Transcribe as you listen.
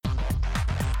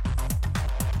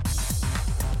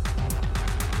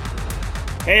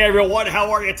Hey everyone, how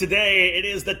are you today? It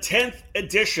is the 10th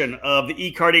edition of the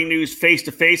eKarting News Face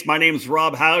to Face. My name is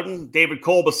Rob Howden, David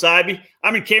Cole beside me.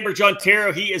 I'm in Cambridge,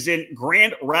 Ontario. He is in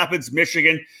Grand Rapids,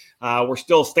 Michigan. We're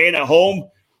still staying at home,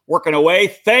 working away.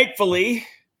 Thankfully,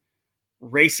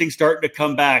 racing starting to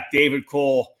come back. David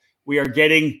Cole, we are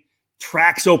getting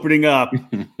tracks opening up.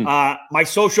 My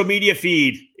social media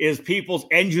feed is people's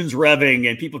engines revving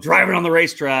and people driving on the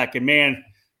racetrack. And man,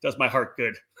 does my heart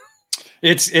good.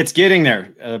 It's getting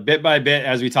there bit by bit,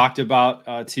 as we talked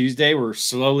about Tuesday. We're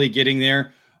slowly getting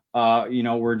there.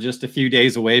 We're just a few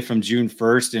days away from June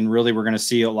 1st, and really we're going to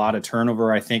see a lot of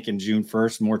turnover, I think, in June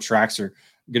 1st. More tracks are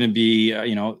going to be,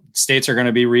 states are going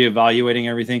to be reevaluating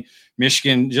everything.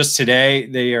 Michigan, just today,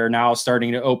 they are now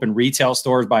starting to open retail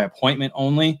stores by appointment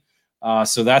only.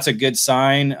 So that's a good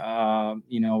sign.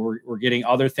 We're getting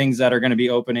other things that are going to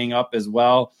be opening up as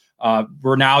well.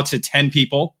 We're now to 10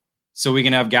 people. So we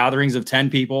can have gatherings of 10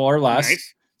 people or less.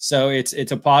 Nice. So it's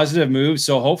a positive move.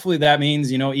 So hopefully that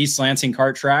means, East Lansing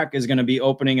Kart Track is going to be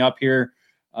opening up here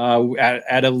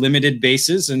at a limited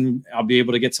basis, and I'll be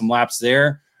able to get some laps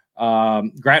there.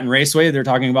 Grattan Raceway, they're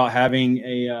talking about having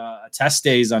a test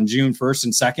days on June 1st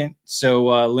and 2nd.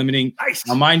 So limiting, nice.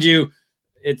 Now mind you,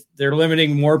 they're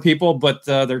limiting more people, but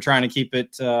they're trying to keep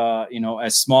it,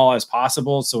 as small as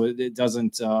possible, so it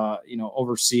doesn't,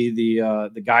 oversee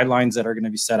the guidelines that are going to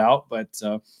be set out. But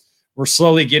we're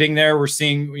slowly getting there. We're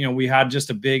seeing, we had just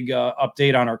a big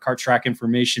update on our kart track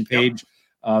information page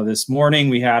this morning.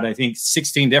 We had, I think,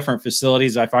 16 different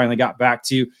facilities I finally got back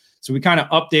to. So we kind of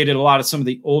updated a lot of some of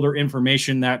the older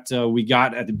information that we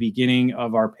got at the beginning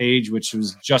of our page, which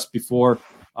was just before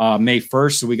May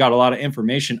 1st. So we got a lot of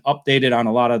information updated on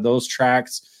a lot of those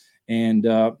tracks. And,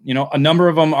 a number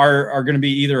of them are going to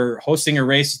be either hosting a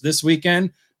race this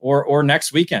weekend or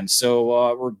next weekend.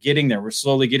 So we're getting there. We're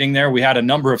slowly getting there. We had a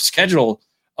number of schedule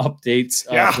updates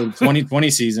for the 2020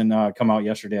 season come out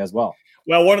yesterday as well.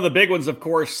 Well, one of the big ones, of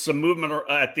course, some movement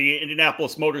at the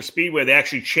Indianapolis Motor Speedway. They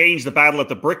actually changed the Battle at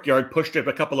the Brickyard, pushed it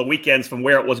a couple of weekends from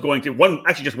where it was going to.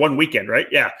 Just one weekend, right?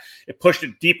 Yeah. It pushed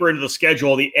it deeper into the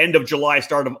schedule, the end of July,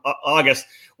 start of August.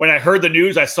 When I heard the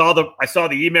news, I saw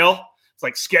the email. It's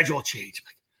like, schedule change.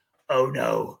 I'm like, oh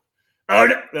no.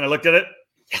 Then I looked at it.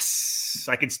 Yes,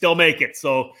 I can still make it.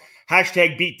 So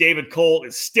hashtag Beat David Cole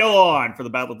is still on for the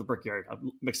Battle at the Brickyard.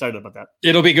 I'm excited about that.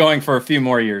 It'll be going for a few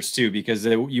more years too, because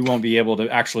you won't be able to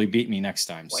actually beat me next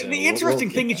time. So the interesting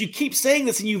thing is you keep saying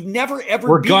this and you've never ever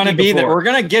we're gonna be there. We're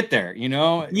gonna get there.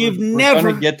 You've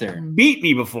never get there. Beat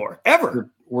me before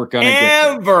ever. We're gonna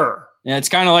get there. Yeah, it's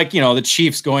kind of like the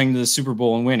Chiefs going to the Super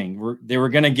Bowl and winning. They were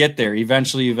gonna get there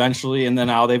eventually, and then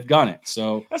now they've done it.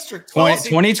 So that's true.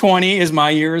 2020 is my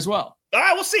year as well. All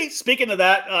right, we'll see. Speaking of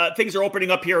that, things are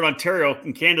opening up here in Ontario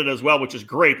and Canada as well, which is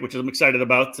great, which I'm excited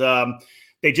about.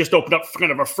 They just opened up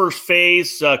kind of a first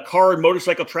phase. Car and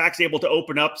motorcycle tracks able to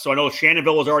open up. So I know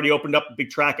Shannonville has already opened up a big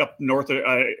track up north,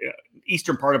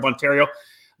 eastern part of Ontario.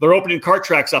 They're opening kart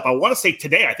tracks up. I want to say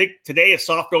today. I think today is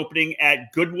soft opening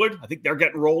at Goodwood. I think they're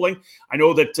getting rolling. I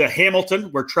know that Hamilton,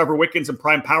 where Trevor Wickens and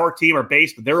Prime Power Team are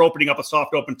based, they're opening up a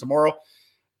soft open tomorrow.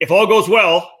 If all goes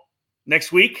well,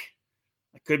 next week,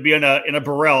 I could be in a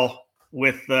Burrell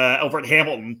with over at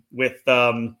Hamilton with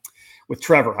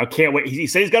Trevor. I can't wait. He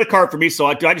said he's got a card for me, so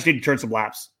I just need to turn some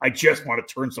laps. I just want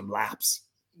to turn some laps.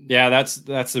 Yeah, that's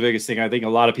the biggest thing. I think a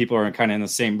lot of people are kind of in the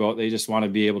same boat. They just want to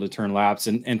be able to turn laps,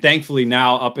 and thankfully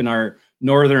now up in our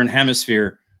northern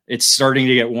hemisphere, it's starting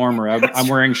to get warmer. I'm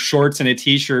wearing shorts and a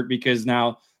t-shirt because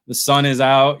now the sun is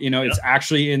out. It's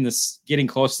actually getting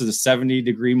close to the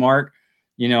 70-degree mark.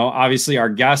 Obviously our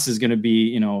guest is going to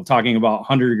be, talking about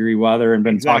 100-degree weather and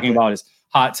been talking about his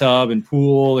hot tub and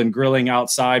pool and grilling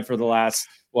outside for the last,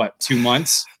 2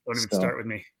 months? Don't even start with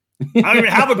me. I don't even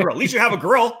have a grill. At least you have a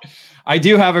grill. I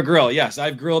do have a grill. Yes.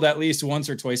 I've grilled at least once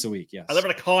or twice a week. Yes. I live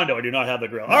in a condo. I do not have the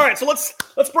grill. All right. So let's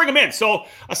bring them in. So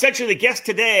essentially the guest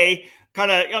today, kind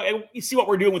of, you see what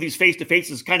we're doing with these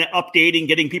face-to-faces, kind of updating,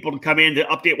 getting people to come in to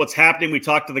update what's happening. We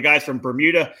talked to the guys from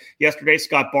Bermuda yesterday,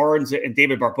 Scott Barnes and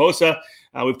David Barbosa.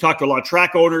 We've talked to a lot of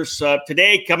track owners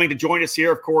today. Coming to join us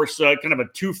here, of course, kind of a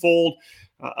twofold.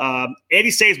 Andy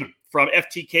Seisman from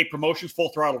FTK Promotions, Full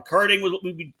Throttle Karting, will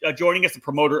be joining us, the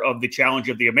promoter of the Challenge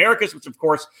of the Americas, which, of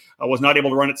course, was not able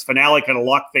to run its finale, kind of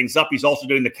locked things up. He's also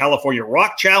doing the California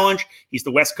Rock Challenge. He's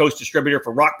the West Coast distributor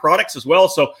for Rock Products as well.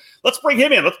 So let's bring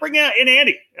him in. Let's bring in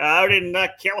Andy out in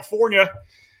California.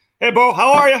 Hey, Bo,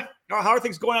 how are you? How are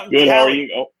things going out in Good, Cali? how are you?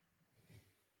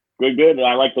 Oh, good.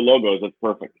 I like the logos. That's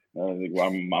perfect.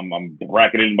 I'm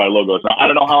bracketed by logos. Now, I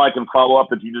don't know how I can follow up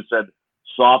if you just said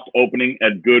soft opening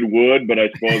at Goodwood, but I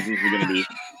suppose this is going to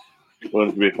be Well,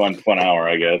 this will be a fun hour,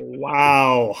 I guess.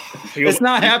 Wow. It's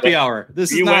not happy hour.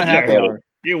 This is not happy hour.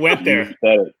 You went there. You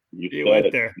said it. You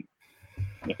went there.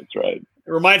 That's right.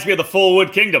 It reminds me of the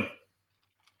Fullwood Kingdom.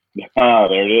 Ah,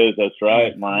 there it is. That's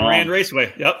right. Moran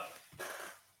Raceway. Yep.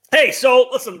 Hey, so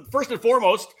listen, first and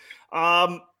foremost,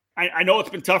 I know it's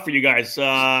been tough for you guys.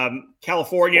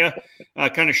 California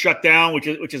kind of shut down, which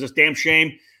is a damn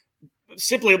shame.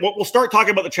 Simply, we'll start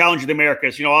talking about the Challenge of the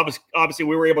Americas. You know, obviously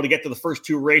we were able to get to the first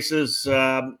two races.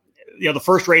 The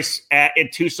first race in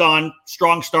Tucson,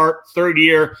 strong start, third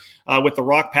year with the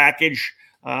Rock package.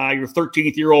 Your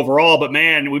 13th year overall, but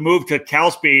man, we moved to Cal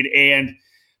Speed, and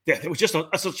it was just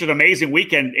such an amazing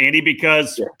weekend, Andy,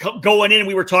 because going in,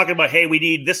 we were talking about, hey, we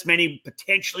need this many,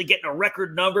 potentially getting a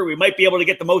record number. We might be able to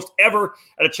get the most ever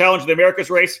at a Challenge of the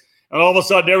Americas race. And all of a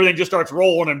sudden, everything just starts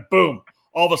rolling, and boom,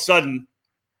 all of a sudden,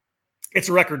 it's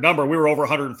a record number. We were over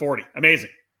 140. Amazing.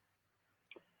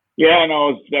 Yeah, no,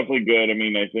 it's definitely good. I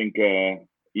mean, I think,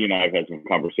 I've had some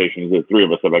conversations. The three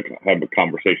of us have had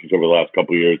conversations over the last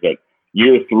couple of years that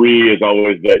year 3 is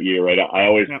always that year, right? I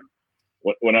always,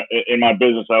 when in my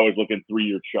business, I always look in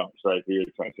 3-year chunks, right? 3 year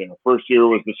chunks. The first year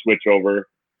was the switch over.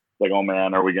 Like, oh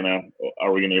man, are we gonna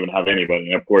even have anybody?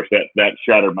 And of course, that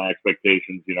shattered my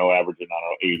expectations. Averaging, I don't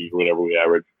know, 80 or whatever we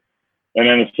averaged. And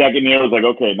then the second year was like,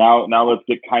 okay, now let's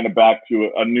get kind of back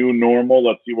to a new normal.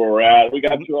 Let's see where we're at. We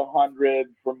got to 100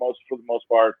 for the most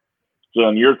part. So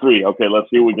in year 3, okay, let's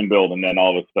see what we can build. And then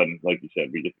all of a sudden, like you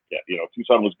said, we get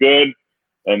Tucson was good,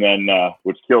 and then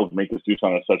which kills me because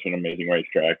Tucson is such an amazing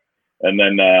racetrack. And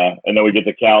then we get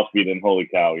to Cal Speed, and holy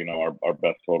cow, our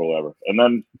best total ever. And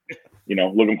then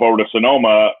looking forward to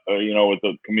Sonoma, with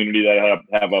the community that I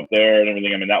have up there and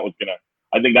everything. I mean,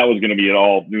 I think that was going to be an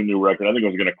all new record. I think it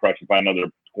was going to crush it by another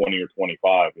 20 or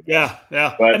 25. Yeah.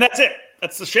 But, and that's it.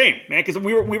 That's the shame, man, because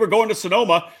we were going to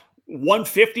Sonoma,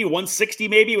 150, 160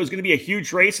 maybe. It was going to be a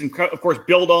huge race and, of course,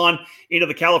 build on into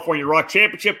the California Rock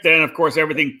Championship. Then, of course,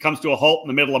 everything comes to a halt in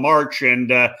the middle of March. And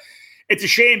it's a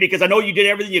shame because I know you did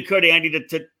everything you could, Andy,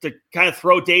 to kind of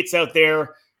throw dates out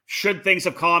there. Should things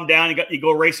have calmed down, you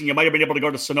go racing, you might have been able to go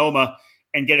to Sonoma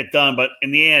and get it done. But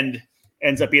in the end,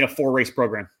 ends up being a 4-race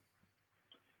program.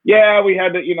 Yeah, we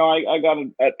had to, I got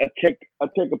a kick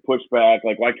of pushback.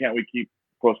 Like, why can't we keep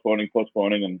postponing?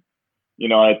 And,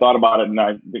 I thought about it, and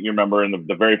I think you remember in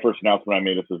the very first announcement I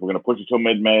made, it says we're going to push it till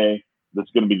mid-May. This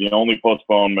is going to be the only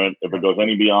postponement. If it goes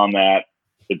any beyond that,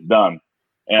 it's done.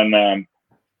 And,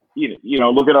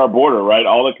 look at our border, right?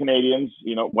 All the Canadians,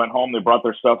 went home, they brought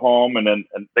their stuff home, and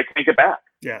they can't get back.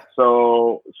 Yeah.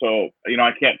 So,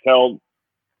 I can't tell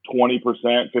 20%,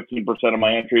 15% of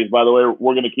my entries, by the way,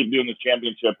 we're going to keep doing this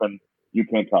championship and you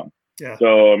can't come. Yeah.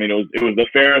 So, I mean, it was the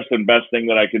fairest and best thing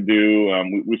that I could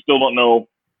do. We still don't know,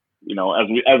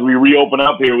 as we reopen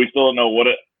up here, we still don't know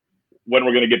when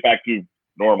we're going to get back to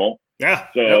normal. Yeah.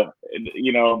 So,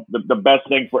 the best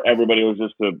thing for everybody was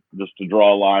just to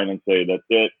draw a line and say, that's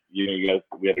it. You guys,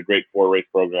 we had a great 4-race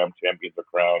program, champions are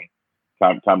crowned.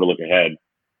 Time to look ahead.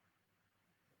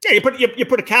 Yeah. You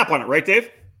put a cap on it, right,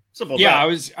 Dave? Simple. Yeah, I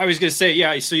was going to say,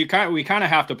 yeah. So we kind of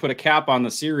have to put a cap on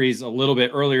the series a little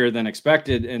bit earlier than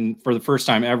expected, and for the first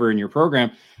time ever in your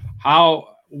program.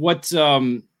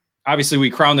 Obviously we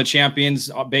crowned the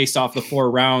champions based off the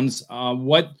 4 rounds.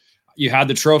 What you had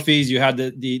the trophies, you had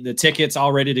the tickets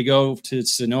all ready to go to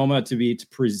Sonoma to be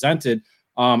presented.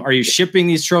 Are you shipping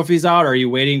these trophies out? Are you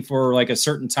waiting for like a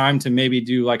certain time to maybe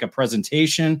do like a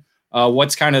presentation?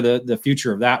 What's kind of the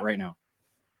future of that right now?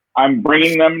 I'm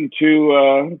bringing them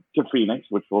to Phoenix,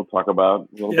 which we'll talk about a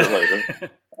little bit later.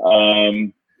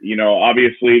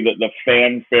 Obviously the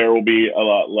fanfare will be a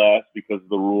lot less because of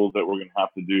the rules that we're going to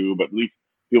have to do, but at least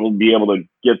people will be able to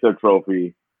get their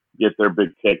trophy, get their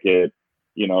big ticket,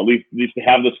 at least to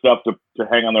have the stuff to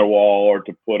hang on their wall or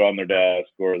to put on their desk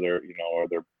or their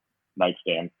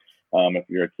nightstand, if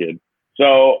you're a kid.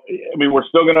 So, I mean, we're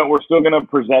still gonna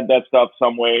present that stuff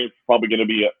some way. It's probably going to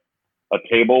be a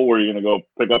table where you're going to go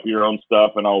pick up your own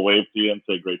stuff and I'll wave to you and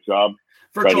say, great job.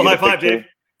 Virtual high five, Dave.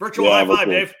 Virtual high five,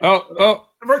 Dave. Oh.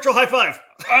 Virtual high five.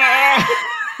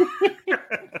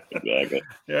 Exactly.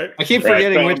 Yeah. I keep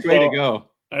forgetting which way to go.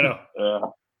 I know.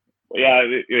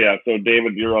 Yeah. So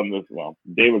David, you're on this. Well,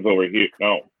 David's over here.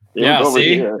 No. David's over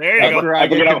see? Here. There you go. I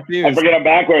forget I'm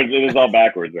backwards. It is all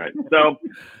backwards, right? So,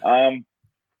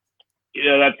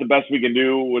 that's the best we can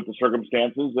do with the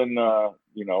circumstances, and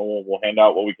we'll hand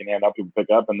out what we can hand out, people pick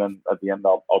up, and then at the end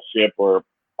I'll ship or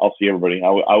I'll see everybody.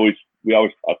 We always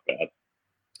talk that.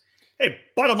 Hey,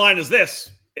 bottom line is this: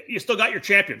 you still got your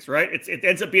champions, right? It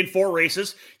ends up being 4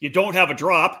 races. You don't have a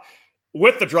drop.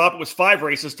 With the drop, it was 5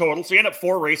 races total, so you end up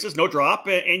 4 races, no drop,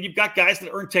 and you've got guys that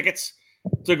earn tickets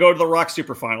to go to the Rock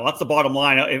Super Final. That's the bottom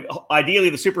line. Ideally,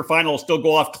 the Super Final will still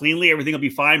go off cleanly. Everything will be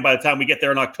fine by the time we get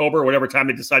there in October, or whatever time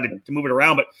they decided to move it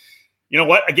around. But you know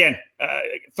what? Again,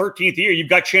 13th year, you've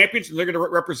got champions, and they're going to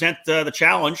represent the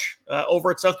challenge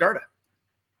over at South Garda.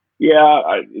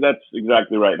 Yeah, that's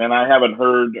exactly right. And I haven't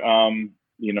heard,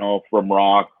 from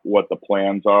Rock what the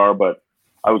plans are, but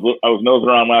I was nosing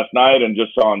around last night and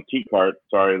just saw on T-Cart.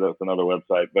 Sorry, that's another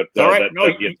website. But all right,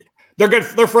 they're good.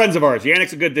 They're friends of ours.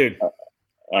 Yannick's a good dude. All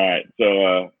right,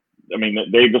 so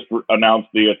they just announced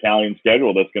the Italian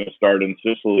schedule that's going to start in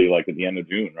Sicily like at the end of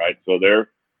June, right? So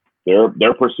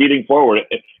they're proceeding forward.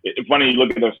 It's funny, you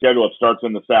look at their schedule. It starts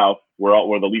in the south,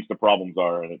 where the least of problems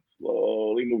are, and it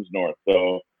slowly moves north.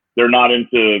 So they're not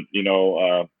into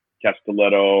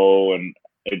Castelletto and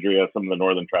Adria, some of the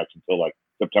northern tracks, until like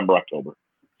September, October.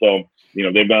 So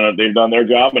they've done their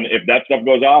job, and if that stuff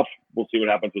goes off, we'll see what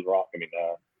happens with Rock. I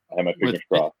have my fingers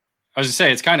crossed. I was going to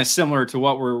say, it's kind of similar to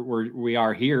what we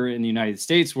are here in the United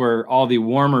States, where all the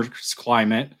warmer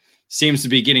climate seems to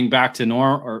be getting back to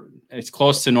normal, or as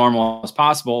close to normal as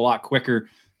possible, a lot quicker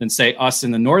than, say, us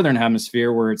in the northern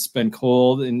hemisphere, where it's been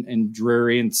cold and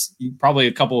dreary, and probably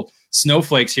a couple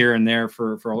snowflakes here and there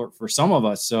for some of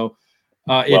us. So,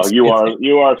 you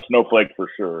are a snowflake for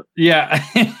sure. Yeah,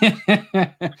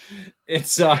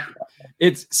 it's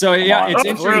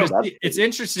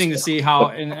interesting to see how,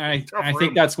 and I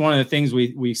think that's one of the things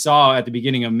we saw at the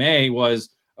beginning of May was,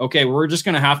 okay, we're just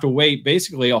going to have to wait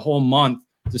basically a whole month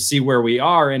to see where we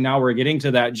are, and now we're getting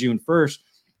to that June 1st.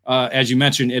 As you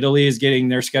mentioned, Italy is getting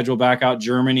their schedule back out,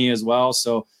 Germany as well.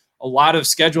 So a lot of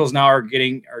schedules now are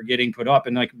getting put up,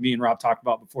 and like me and Rob talked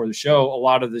about before the show, a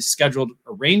lot of the scheduled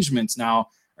arrangements now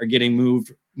are getting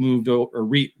moved or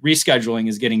rescheduling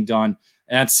is getting done.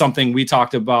 And that's something we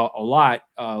talked about a lot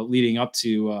leading up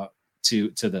to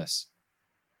this.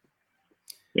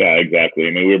 Yeah,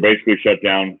 exactly. We were basically shut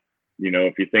down.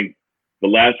 If you think the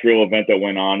last real event that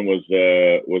went on was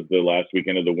the last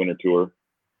weekend of the Winter Tour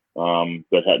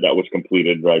that was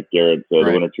completed, right, Garrett? The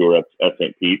Winter Tour at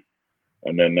St. Pete,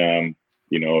 and then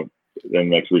then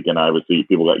next weekend obviously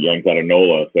people got yanked out of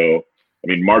NOLA. So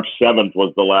March 7th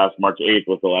was March 8th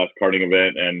was the last karting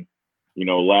event, and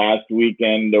last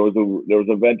weekend there was an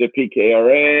event at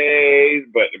PKRA,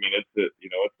 but it's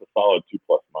a solid 2+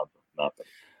 months of nothing.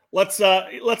 Let's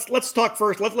talk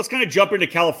first. Let's kind of jump into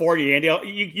California, Andy.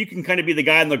 You can kind of be the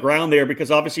guy on the ground there,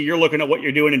 because obviously you're looking at what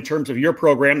you're doing in terms of your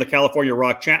program, the California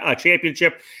Rock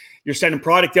Championship. You're sending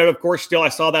product out, of course. Still, I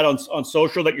saw that on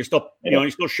social that you're still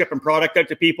you're still shipping product out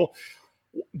to people.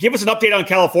 Give us an update on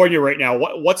California right now.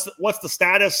 What's the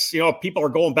status? People are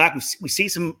going back. We see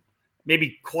some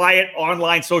maybe quiet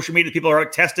online social media. People are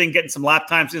testing, getting some lap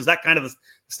times. Is that kind of the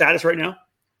status right now?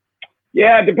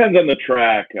 Yeah, it depends on the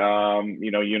track.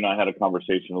 You and I had a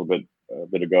conversation a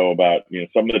bit ago about,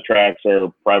 some of the tracks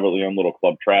are privately owned little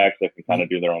club tracks that can kind of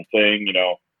do their own thing.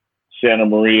 Santa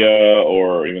Maria,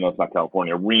 or even though it's not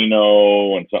California,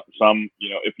 Reno, and some,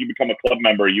 if you become a club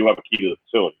member, you have a key to the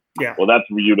facility. Yeah. Well, that's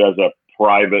viewed as a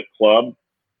private club.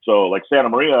 So like Santa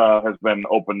Maria has been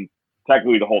open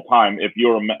technically the whole time if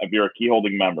you're a key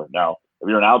holding member. Now, if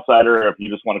you're an outsider, if you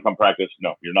just want to come practice,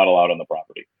 no, you're not allowed on the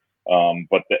property.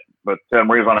 But Santa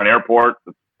Maria's on an airport,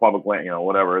 it's public land,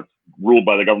 whatever. It's ruled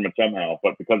by the government somehow.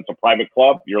 But because it's a private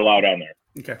club, you're allowed on there.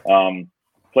 Okay.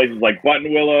 Places like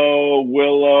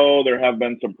Willow, there have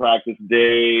been some practice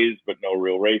days, but no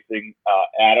real racing.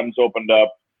 Adams opened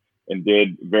up and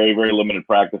did very, very limited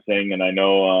practicing. And I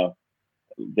know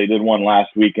they did one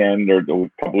last weekend or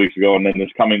a couple weeks ago. And then this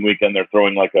coming weekend, they're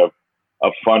throwing like a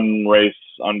fun race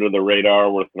under the radar.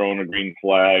 We're throwing a green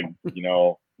flag,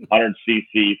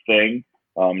 100cc thing.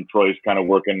 Troy's kind of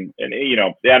working, and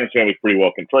the Adams family's pretty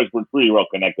well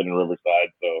connected in Riverside,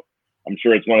 so I'm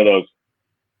sure it's one of those.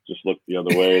 Just look the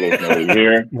other way. There's nobody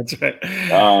here. That's right.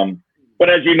 But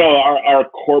as you know, our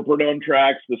corporate-owned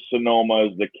tracks, the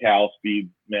Sonomas, the Cal Speed,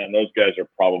 man, those guys are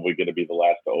probably going to be the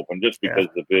last to open, just because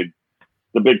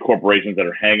the big corporations that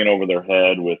are hanging over their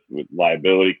head with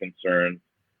liability concerns.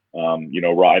 I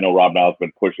know Rob Niles has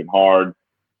been pushing hard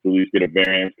to at least get a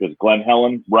variance, because Glen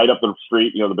Helen, right up the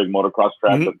street, the big motocross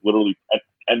track that's literally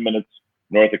 10 minutes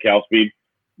north of Cal Speed,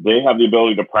 they have the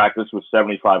ability to practice with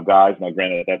 75 guys. Now,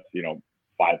 granted, that's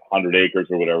 500 acres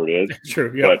or whatever it is.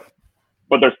 True, yeah.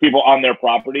 But there's people on their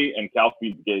property, and Cal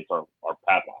Speed's gates are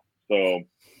padlocked. So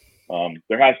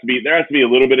there has to be a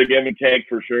little bit of give and take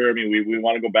for sure. We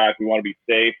want to go back. We want to be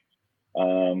safe.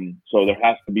 So there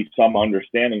has to be some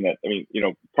understanding that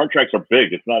kart tracks are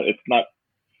big. It's not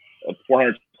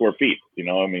 400 square feet.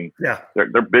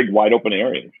 They're big, wide open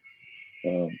areas.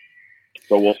 So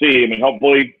we'll see.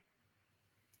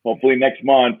 Hopefully next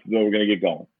month we're going to get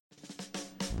going.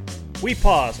 we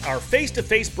pause our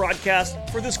face-to-face broadcast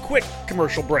for this quick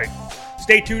commercial break.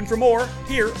 Stay tuned for more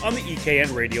here on the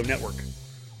EKN Radio Network.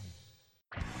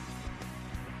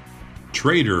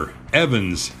 Trader,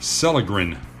 Evans,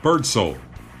 Seligren, Birdsell.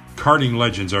 Karting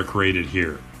legends are created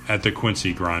here at the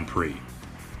Quincy Grand Prix.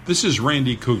 This is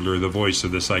Randy Kugler, the voice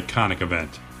of this iconic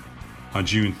event. On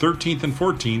June 13th and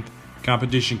 14th,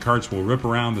 competition carts will rip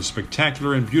around the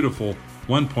spectacular and beautiful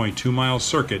 1.2-mile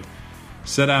circuit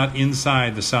set out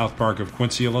inside the South Park of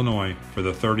Quincy, Illinois for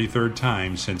the 33rd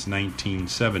time since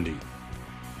 1970.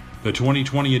 The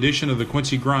 2020 edition of the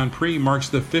Quincy Grand Prix marks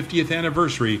the 50th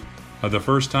anniversary of the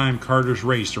first time karters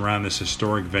raced around this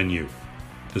historic venue.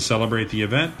 To celebrate the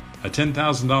event, a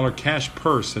 $10,000 cash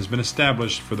purse has been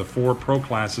established for the 4 pro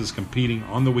classes competing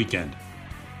on the weekend.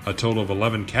 A total of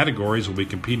 11 categories will be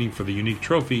competing for the unique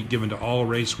trophy given to all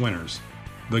race winners,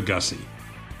 the Gussie,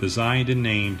 designed and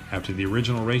named after the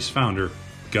original race founder,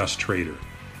 Gus Trader.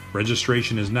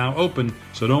 Registration is now open,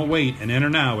 so don't wait and enter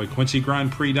now at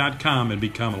QuincyGrandPrix.com and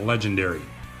become legendary.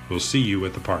 We'll see you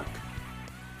at the park.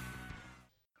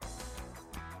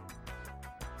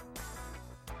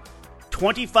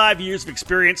 25 years of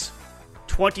experience,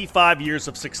 25 years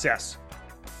of success.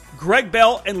 Greg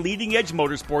Bell and Leading Edge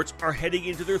Motorsports are heading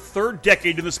into their 3rd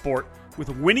decade in the sport with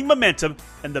winning momentum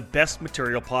and the best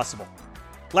material possible.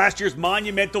 Last year's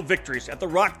monumental victories at the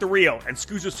Rock the Rio and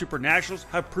SCUSA Super Nationals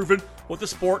have proven what the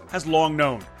sport has long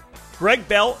known. Greg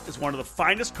Bell is one of the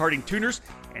finest karting tuners,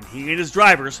 and he and his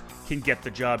drivers can get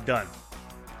the job done.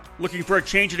 Looking for a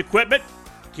change in equipment?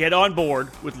 Get on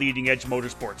board with Leading Edge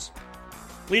Motorsports.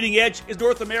 Leading Edge is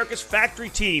North America's factory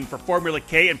team for Formula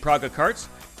K and Praga karts,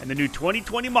 and the new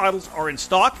 2020 models are in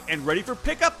stock and ready for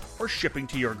pickup or shipping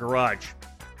to your garage.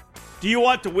 Do you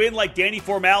want to win like Danny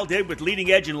Formal did with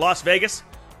Leading Edge in Las Vegas?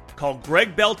 Call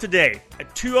Greg Bell today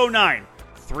at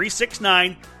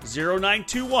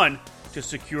 209-369-0921 to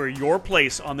secure your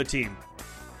place on the team.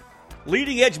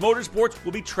 Leading Edge Motorsports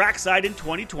will be trackside in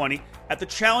 2020 at the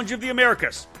Challenge of the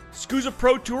Americas, SCUSA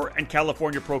Pro Tour and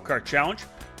California Pro Kart Challenge,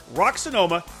 Rock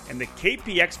Sonoma, and the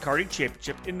KPX Karting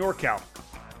Championship in NorCal.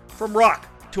 From Rock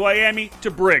to Miami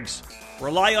to Briggs,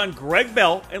 rely on Greg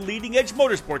Bell and Leading Edge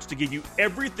Motorsports to give you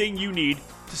everything you need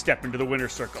to step into the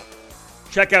winner's circle.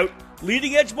 Check out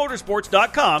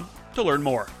leadingedgemotorsports.com to learn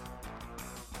more.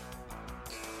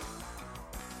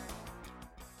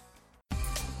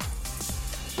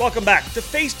 Welcome back to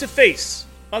Face to Face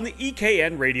on the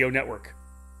EKN Radio Network.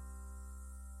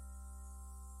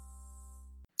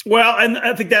 Well, and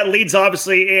I think that leads,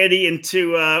 obviously, Andy,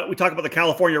 into we talk about the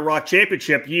California Rock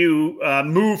Championship. You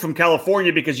moved from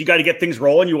California because you got to get things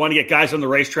rolling. You want to get guys on the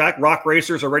racetrack. Rock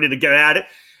racers are ready to get at it.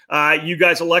 You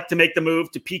guys elect to make the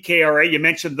move to PKRA. You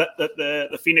mentioned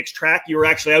the Phoenix track. You were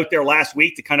actually out there last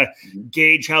week to kind of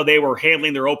gauge how they were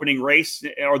handling their opening race,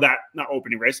 or that, not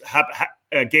opening race,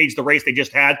 gauge the race they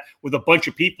just had with a bunch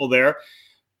of people there.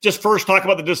 Just first talk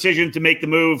about the decision to make the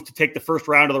move to take the first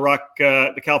round of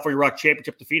the California Rock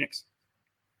Championship to Phoenix.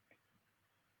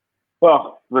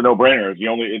 Well, the no-brainer is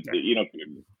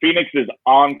Phoenix is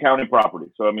on county property.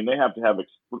 So, I mean, they have to have,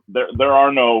 there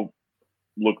are no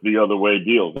look the other way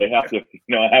deals. They have to,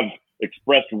 have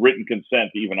express written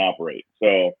consent to even operate.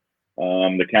 So,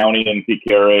 the county and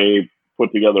PKRA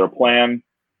put together a plan.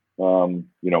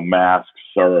 Masks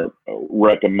are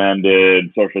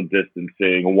recommended, social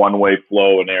distancing, one-way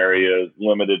flow in areas,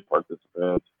 limited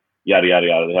participants, yada, yada,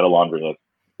 yada. They had a laundry list,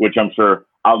 which I'm sure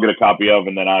I'll get a copy of,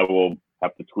 and then I will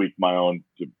have to tweak my own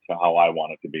to how I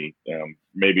want it to be.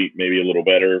 Maybe a little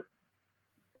better,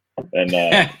 and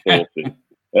so we'll see.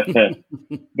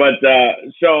 But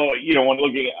when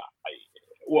looking at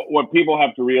what people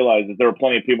have to realize is there are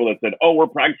plenty of people that said, "Oh, we're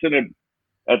practicing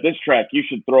at this track. You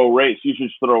should throw race. You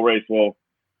should throw race." Well,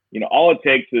 all it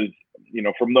takes is,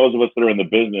 from those of us that are in the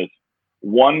business,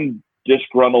 one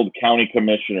disgruntled county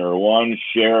commissioner, one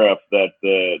sheriff that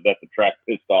the track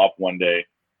pissed off one day,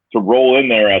 to roll in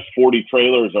there as 40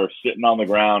 trailers are sitting on the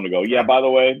ground to go, "Yeah, by the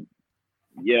way,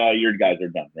 yeah, your guys are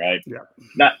done," right? Yeah.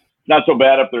 Not so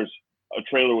bad if there's a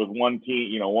trailer with one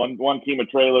team, one team of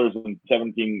trailers and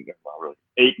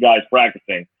 8 guys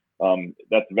practicing.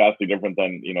 That's vastly different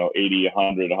than 80,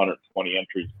 100, 120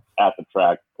 entries at the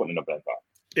track putting an event on.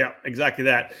 Yeah, exactly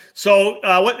that. So,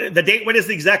 what is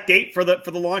the exact date for the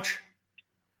launch?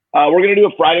 We're going to do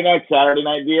a Friday night, Saturday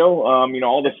night deal.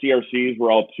 All the CRCs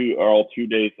were all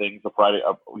 2-day things. A Friday,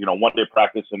 1-day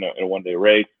practice and a 1-day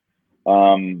race.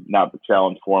 Not the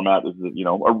challenge format. This is a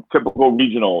typical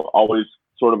regional, always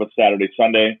sort of a Saturday,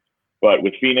 Sunday. But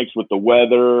with Phoenix, with the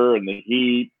weather and the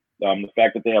heat, the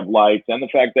fact that they have lights, and the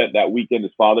fact that that weekend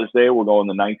is Father's Day, we're going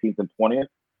the 19th and 20th.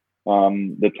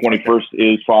 The 21st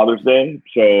is Father's Day.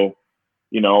 So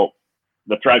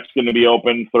the track's going to be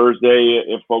open Thursday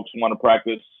if folks want to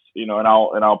practice, and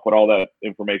I'll put all that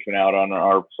information out on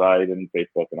our site and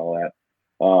Facebook and all that.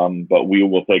 But we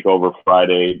will take over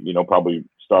Friday, probably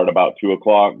start about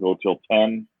 2:00, go till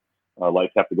 10.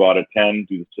 Lights have to go out at 10,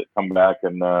 come back.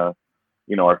 And, our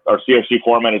CFC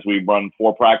format is we run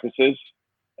 4 practices.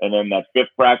 And then that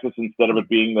 5th practice, instead of it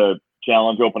being the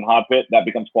challenge open hot pit, that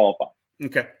becomes qualifying.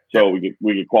 Okay. So we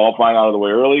get qualifying out of the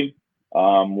way early.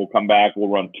 We'll come back. We'll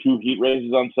run 2 heat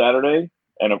races on Saturday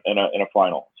and a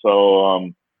final.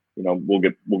 So, we'll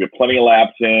get plenty of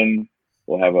laps in.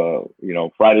 We'll have a,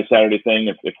 Friday, Saturday thing.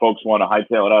 If folks want to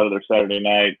hightail it out of their Saturday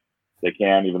night, they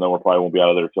can, even though we probably won't be out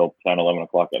of there till 10, 11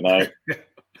 o'clock at night.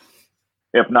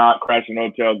 If not, crash in a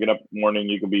hotel, get up in the morning.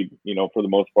 You can be, for the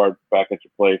most part, back at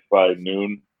your place by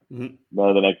noon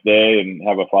the next day and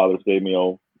have a Father's Day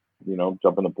meal,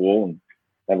 jump in the pool and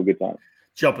have a good time.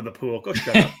 Jump in the pool. Go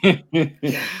shut up.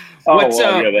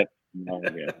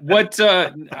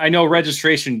 I know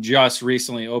registration just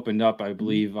recently opened up, I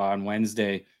believe on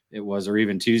Wednesday it was, or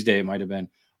even Tuesday it might've been.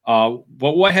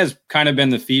 What has kind of been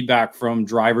the feedback from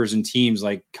drivers and teams?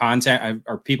 Like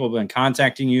are people been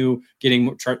contacting you,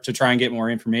 to try and get more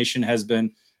information? Has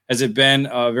it been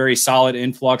a very solid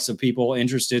influx of people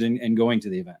interested in going to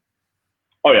the event?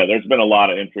 Oh yeah, there's been a lot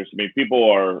of interest. I mean, people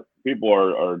are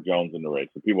Jones in the race.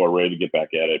 So people are ready to get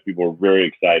back at it. People are very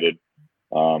excited.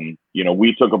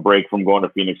 We took a break from going to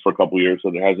Phoenix for a couple of years,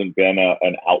 so there hasn't been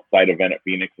an outside event at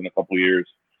Phoenix in a couple of years.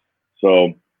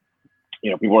 So,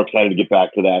 people are excited to get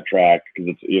back to that track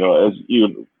because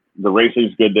it's, the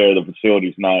racing's good there. The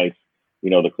facility's nice.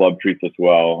 The club treats us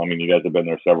well. I mean, you guys have been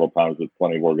there several times with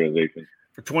plenty of organizations.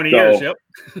 For 20 years, yep.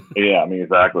 Yeah, I mean,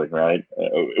 exactly, right?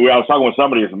 I was talking with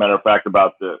somebody, as a matter of fact,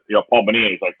 about Paul Bonilla.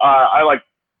 He's like, I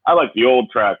like the old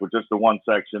track with just the one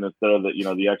section instead of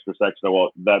the extra section.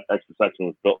 Well, that extra section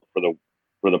was built for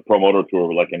the Pro Moto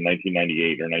Tour, like in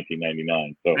 1998 or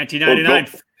 1999. So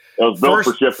 1999. It was built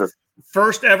for shifters.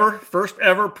 First ever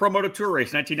Pro Moto Tour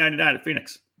race, 1999 at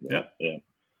Phoenix. Yep. Yeah.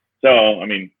 So, I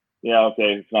mean, yeah,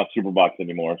 okay, it's not Superbox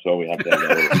anymore, so we have to have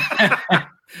that.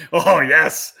 Oh,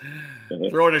 yes.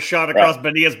 Throwing a shot across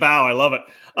Bonilla's bow. I love it.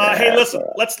 Hey, listen,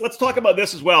 let's talk about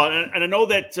this as well. And I know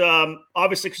that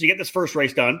obviously because you get this first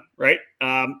race done, right?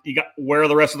 You got where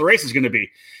the rest of the race is going to be.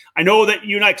 I know that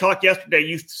you and I talked yesterday.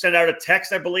 You sent out a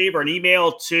text, I believe, or an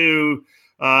email to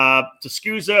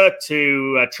SCUSA,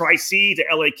 to Tri-C, to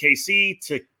LAKC,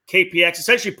 to KPX,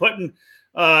 essentially putting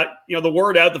the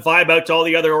word out, the vibe out to all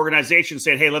the other organizations,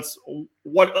 saying, "Hey, let's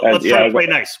try to play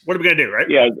nice. What are we going to do?" Right?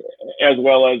 Yeah, as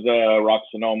well as Rock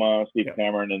Sonoma, Steve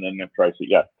Cameron, and then Tri-C.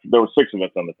 Yeah, there were 6 of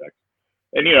us on the text,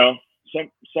 and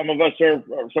some of us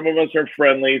are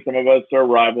friendly, some of us are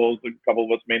rivals, a couple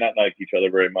of us may not like each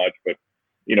other very much, but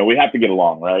we have to get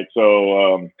along, right?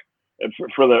 So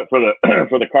for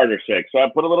the Carter's sake, so I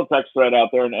put a little text thread out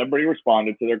there, and everybody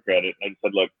responded to their credit. And I just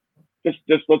said, look,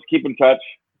 just let's keep in touch.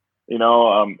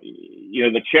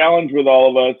 The challenge with all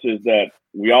of us is that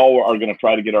we all are going to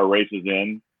try to get our races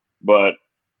in, but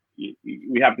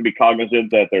we have to be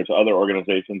cognizant that there's other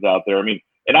organizations out there. I mean,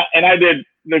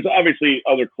 there's obviously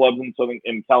other clubs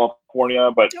in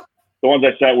California, but the ones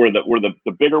I said were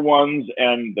the bigger ones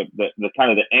and the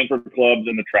kind of the anchor clubs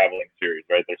in the traveling series,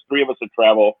 right? There's 3 of us that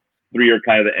travel, 3 are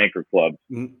kind of the anchor clubs.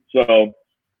 Mm-hmm. So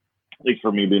at least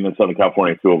for me being in Southern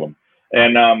California, 2 of them.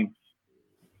 And,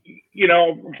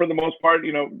 for the most part,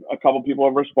 a couple people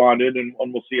have responded, and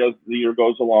we'll see as the year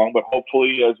goes along. But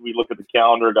hopefully, as we look at the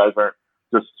calendar, guys aren't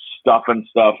just stuffing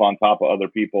stuff on top of other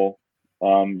people.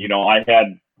 I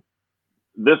had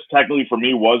this technically for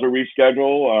me was a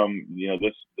reschedule.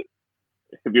 This,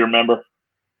 if you remember,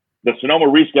 the Sonoma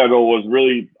reschedule was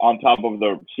really on top of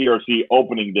the CRC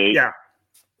opening date. Yeah.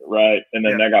 Right. And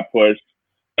then that got pushed.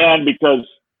 And because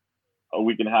a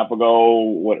week and a half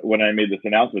ago, when I made this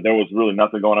announcement, there was really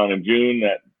nothing going on in June.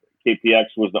 That KPX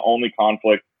was the only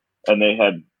conflict, and they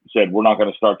had said we're not going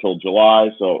to start till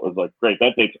July. So it was like, great,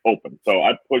 that date's open. So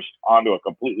I pushed onto a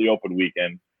completely open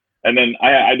weekend, and then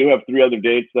I do have 3 other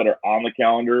dates that are on the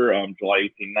calendar. July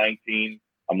 18, 19.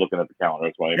 I'm looking at the calendar.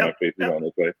 That's why my face is going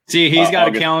this way. See, he's got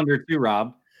August, a calendar too,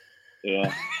 Rob.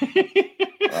 Yeah.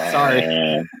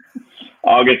 Sorry.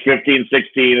 August 15,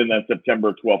 16, and then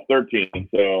September 12, 13.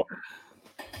 So,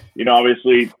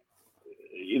 obviously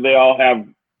they all have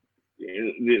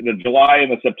the July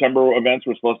and the September events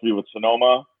were supposed to be with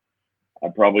Sonoma. I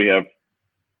probably have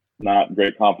not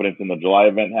great confidence in the July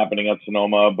event happening at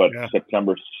Sonoma, but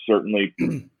September certainly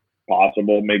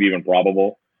possible, maybe even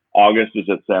probable. August is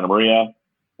at Santa Maria.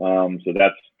 So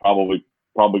that's probably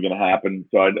going to happen.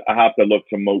 So I have to look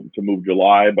to move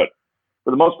July, but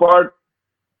for the most part,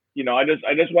 I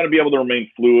just want to be able to remain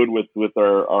fluid with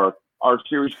our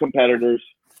series competitors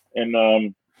and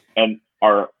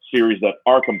our series that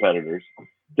are competitors,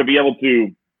 to be able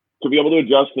to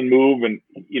adjust and move. And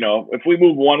if we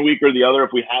move 1 week or the other,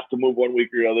 if we have to move 1 week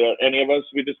or the other, any of us,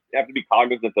 we just have to be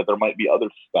cognizant that there might be other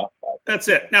stuff. That's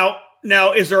it. Now,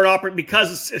 is there an opportunity,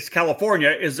 because it's California,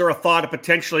 is there a thought of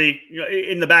potentially,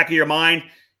 in the back of your mind,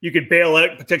 you could bail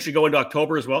out, potentially go into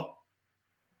October as well?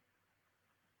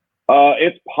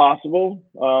 It's possible.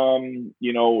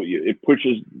 It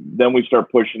pushes, then we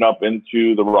start pushing up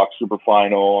into the Rock Super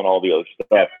Final and all the other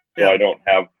stuff. So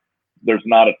there's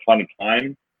not a ton of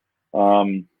time.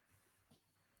 I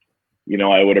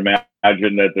would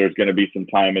imagine that there's going to be some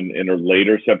time in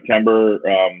later September.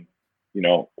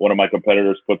 One of my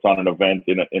competitors puts on an event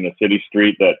in a city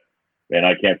street that, man,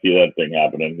 I can't see that thing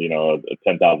happening.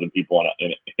 10,000 people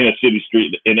in a city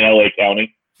street in LA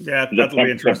County. Yeah, that'll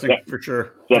be interesting for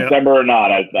sure. September or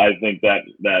not, I think that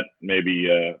may be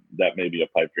a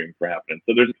pipe dream for happening.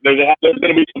 So there's going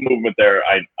to be some movement there,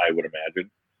 I would imagine.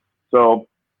 So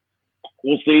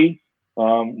we'll see.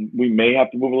 We may have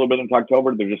to move a little bit into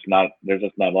October. There's just not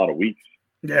a lot of weeks.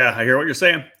 Yeah, I hear what you're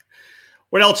saying.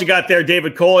 What else you got there,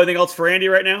 David Cole? Anything else for Andy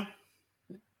right now?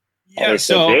 Yeah.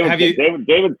 So David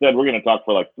said we're going to talk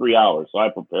for like 3 hours. So I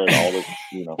prepared all this.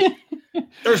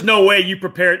 There's no way you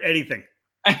prepared anything.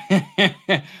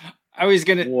 I was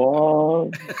gonna.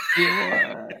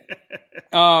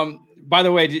 By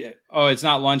the way, it's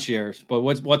not lunch here, but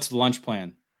what's the lunch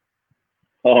plan?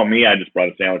 Oh, me! I just brought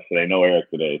a sandwich today. No Eric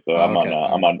today, so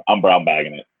I'm brown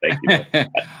bagging it. Thank you.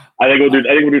 I think we'll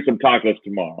do some tacos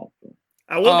tomorrow.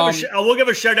 I will give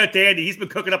a shout out to Andy. He's been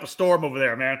cooking up a storm over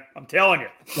there, man. I'm telling you.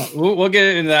 We'll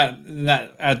get into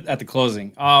that at the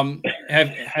closing.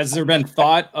 Has there been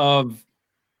thought of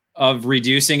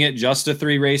reducing it just to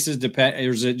 3 races? Or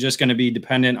is it just going to be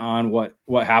dependent on what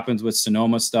happens with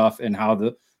Sonoma stuff and how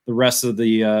the rest of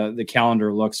the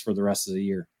calendar looks for the rest of the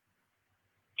year?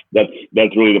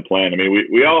 That's really the plan. I mean,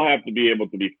 we all have to be able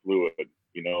to be fluid.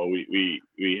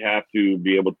 We have to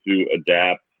be able to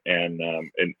adapt, and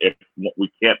if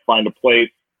we can't find a place,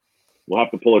 we'll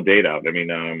have to pull a date out. I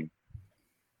mean,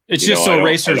 it's just so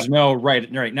racers know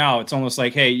right now. It's almost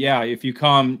like, hey, yeah, if you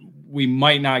come, we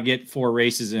might not get 4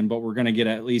 races in, but we're going to get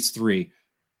at least 3.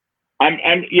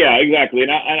 Yeah, exactly.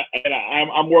 And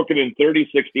I'm working in 30,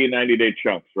 60, and 90-day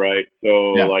chunks, right?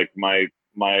 So like my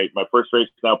first race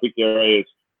now, PKRA, is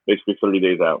basically 30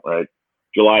 days out, right?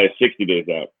 July is 60 days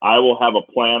out. I will have a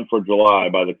plan for July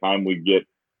by the time we get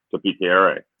to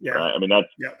PKRA. Yeah. Right? I mean, if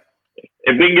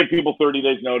we can give people 30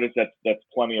 days notice, that's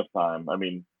plenty of time. I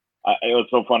mean, it was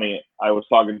so funny. I was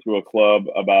talking to a club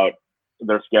about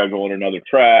their schedule and another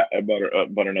track,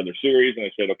 about another series, and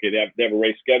I said, okay, they have a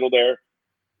race scheduled there.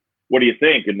 What do you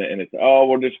think? And it's,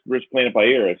 we're just playing it by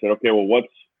ear. I said, okay, well,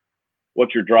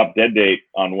 what's your drop dead date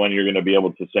on when you're going to be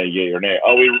able to say yay or nay?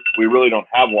 Oh, we really don't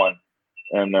have one.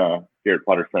 And Garrett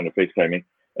Potter's trying to FaceTime me.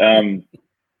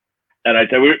 And I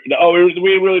said, we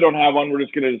really don't have one. We're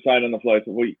just going to decide on the fly. I said,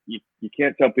 well, you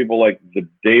can't tell people like the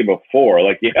day before.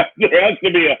 Like, yeah, there has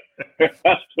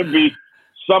to be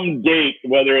some date,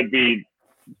 whether it be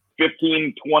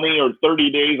 15, 20, or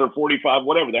 30 days or 45,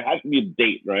 whatever. There has to be a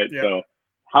date, right? Yeah. So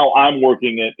how I'm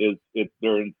working it is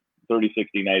they're in 30,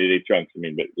 60, 90-day chunks. I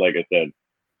mean, but like I said,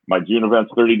 my June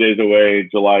event's 30 days away,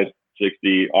 July's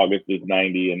 60, August is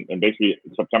 90, and basically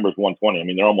September's 120. I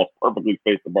mean, they're almost perfectly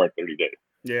spaced apart 30 days.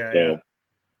 Yeah.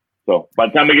 So by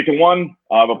the time we get to one,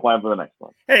 I'll have a plan for the next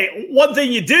one. Hey, one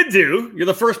thing you did do, you're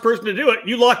the first person to do it.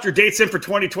 You locked your dates in for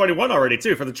 2021 already,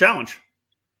 too, for the challenge.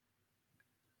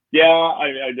 Yeah,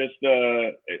 I just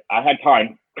I had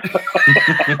time.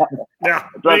 Yeah.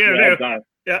 I had time.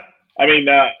 Yeah. I mean,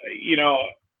 I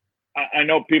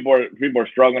know people are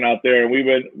struggling out there, and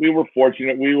we were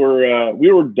fortunate. We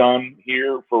were done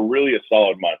here for really a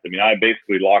solid month. I mean, I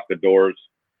basically locked the doors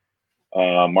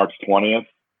March 20th,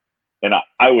 and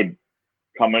I would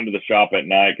come into the shop at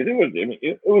night because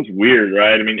it was weird,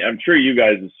 right? I mean, I'm sure you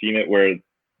guys have seen it where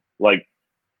like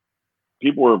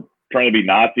people were trying to be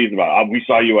Nazis about, we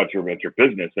saw you at your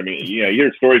business. I mean, you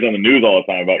hear stories on the news all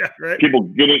the time about people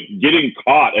getting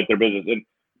caught at their business. And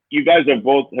you guys have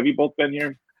you both been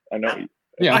here? I know.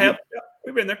 Yeah, I have. Yeah,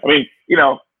 we've been there. I mean,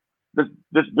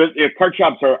 this cart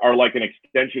shops are like an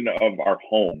extension of our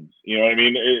homes. You know what I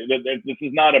mean? This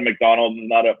is not a McDonald's. This is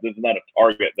not a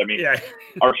Target. I mean,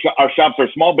 our shops are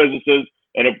small businesses,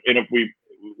 and if we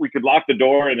could lock the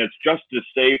door, and it's just as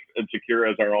safe and secure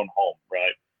as our own home,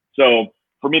 right? So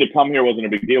for me to come here wasn't a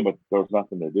big deal, but there was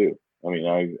nothing to do. I mean,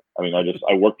 I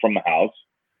worked from the house,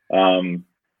 and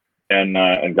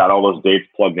got all those dates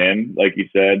plugged in, like you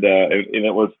said, and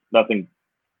it was nothing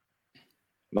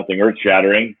nothing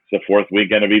earth-shattering. It's the fourth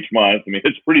weekend of each month. I mean,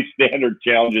 it's pretty standard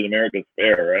challenge in America's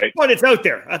Fair, right? But it's out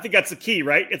there. I think that's the key,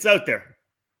 right? It's out there,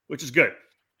 which is good.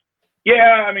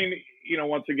 Yeah, I mean,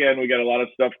 once again, we got a lot of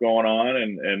stuff going on,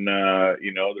 and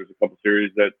there's a couple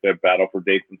series that battle for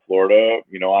dates in Florida.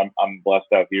 I'm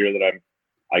blessed out here that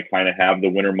I kind of have the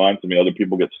winter months. I mean, other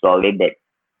people get started, but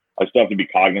I still have to be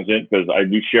cognizant because I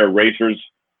do share racers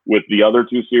with the other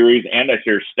two series, and I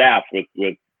share staff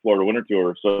with Florida Winter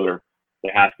Tour. So there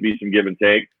has to be some give and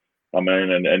take. And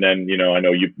then I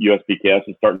know USPKS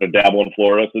is starting to dabble in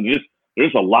Florida. So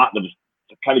there's a lot that just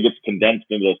kind of gets condensed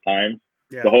into those times.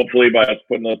 Yeah. So hopefully by us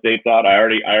putting those dates out, I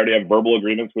already have verbal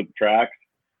agreements with the tracks.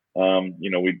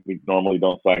 We normally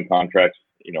don't sign contracts,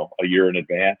 a year in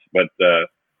advance, but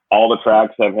all the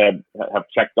tracks have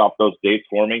checked off those dates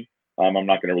for me. I'm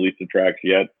not going to release the tracks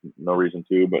yet. No reason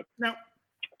to, but no.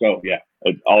 So yeah,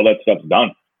 all that stuff's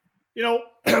done.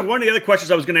 One of the other questions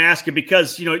I was going to ask you,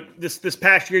 because, this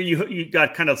past year you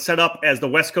got kind of set up as the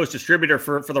West Coast distributor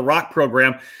for the ROK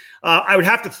program. I would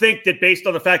have to think that based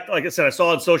on the fact, like I said, I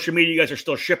saw on social media, you guys are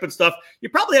still shipping stuff. You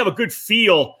probably have a good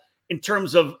feel in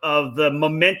terms of the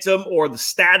momentum or the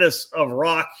status of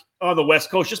ROK on the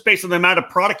West Coast, just based on the amount of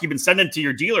product you've been sending to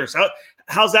your dealers.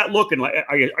 How's that looking? Like,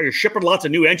 are you shipping lots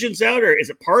of new engines out, or is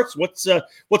it parts? What's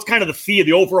kind of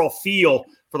the overall feel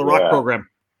for the ROK program?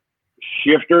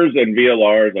 Shifters and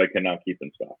VLRs I cannot keep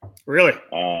in stock. Really?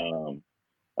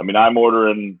 I mean, I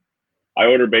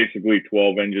order basically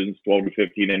 12 to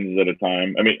 15 engines at a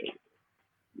time. I mean,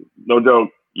 no joke,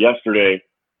 yesterday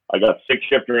I got 6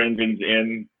 shifter engines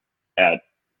in at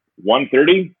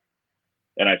 1:30,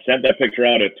 and I sent that picture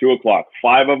out at 2 o'clock.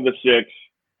 5 of the 6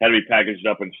 had to be packaged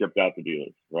up and shipped out to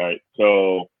dealers, right?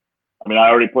 So, I mean, I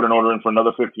already put an order in for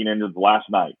another 15 engines last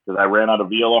night because I ran out of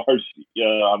VLRs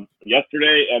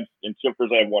yesterday, and shifters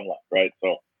I have 1 left, right?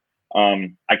 So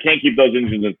I can't keep those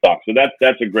engines in stock. So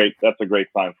that's a great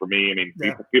sign for me. I mean,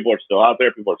 people are still out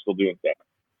there. People are still doing stuff.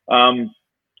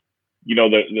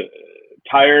 The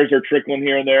tires are trickling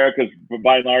here and there because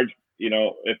by and large,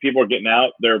 if people are getting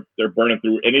out, they're burning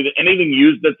through anything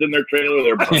used that's in their trailer.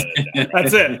 They're burning it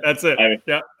down. That's it. I mean,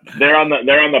 yeah. They're on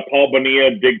the Paul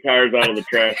Bonilla dig tires out of the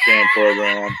trash can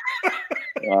program.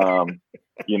 I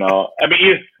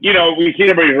mean, we see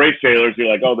everybody's race trailers. You're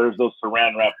like, oh, there's those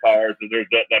saran wrap tires, and there's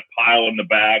that pile in the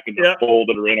back, and they're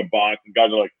folded or in a box. And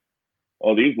guys are like,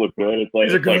 oh, these look good. It's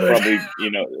like probably,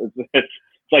 it's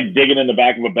like digging in the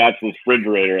back of a bachelor's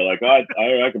refrigerator. Like, oh,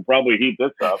 I can probably heat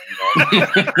this up.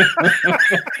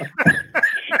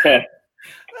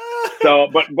 So,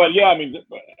 but yeah, I mean,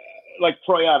 like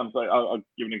Troy Adams, I'll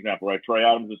give an example, right? Troy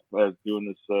Adams is doing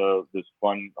this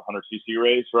fun 100cc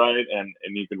race, right? And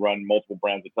you can run multiple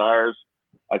brands of tires.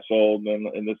 I sold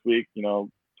in this week, 12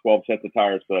 sets of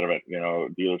tires for that event.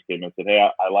 Dealers came in and said, hey,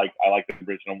 I like the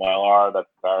original YLR. That's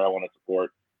the tire I want to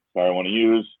support. Tire I want to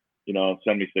use.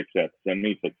 Send me 6 sets. Send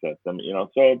me 6 sets.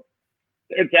 So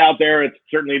it's out there. It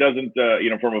certainly doesn't,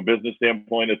 from a business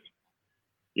standpoint,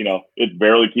 it's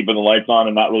barely keeping the lights on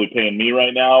and not really paying me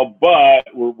right now, but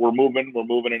we're moving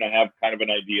and I have kind of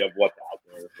an idea of what's out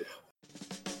there.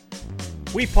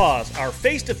 We pause our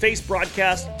face-to-face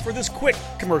broadcast for this quick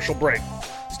commercial break.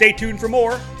 Stay tuned for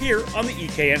more here on the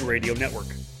EKN Radio Network.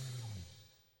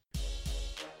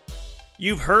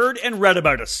 You've heard and read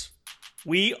about us.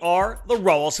 We are the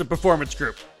Rawlson Performance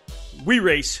Group. We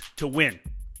race to win.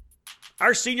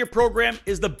 Our senior program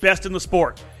is the best in the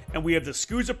sport, and we have the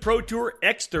SCUSA Pro Tour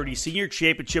X30 Senior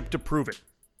Championship to prove it.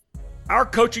 Our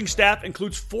coaching staff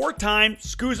includes 4-time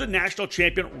SCUSA National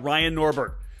Champion Ryan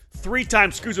Norberg,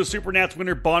 3-time SCUSA Supernats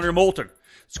winner Bonner Moulton,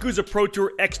 SCUSA Pro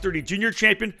Tour X30 Junior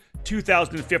Champion,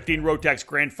 2015 Rotax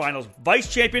Grand Finals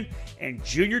Vice Champion, and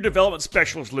Junior Development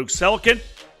Specialist Luke Selkin,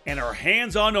 and our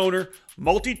hands-on owner,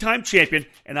 multi-time champion,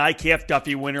 and IKF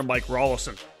Duffy winner Mike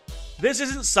Rawlson. This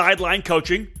isn't sideline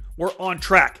coaching. We're on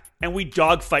track, and we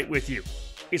dogfight with you.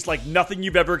 It's like nothing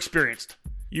you've ever experienced.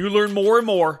 You learn more and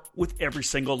more with every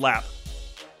single lap.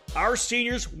 Our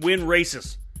seniors win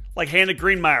races, like Hannah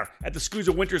Greenmeyer at the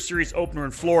SCUSA Winter Series opener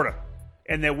in Florida.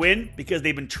 And they win because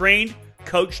they've been trained,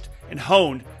 coached, and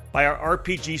honed by our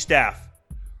RPG staff.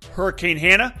 Hurricane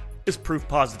Hannah is proof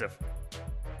positive.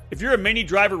 If you're a mini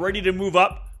driver ready to move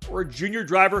up, or a junior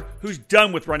driver who's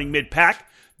done with running mid-pack,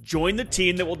 join the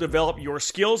team that will develop your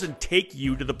skills and take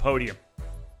you to the podium.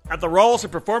 At the Rawlson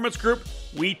Performance Group,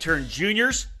 we turn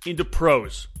juniors into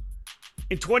pros.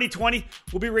 In 2020,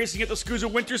 we'll be racing at the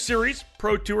SCUSA Winter Series,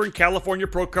 Pro Tour and California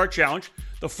Pro Kart Challenge,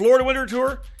 the Florida Winter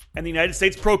Tour, and the United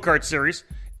States Pro Kart Series,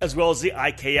 as well as the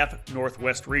IKF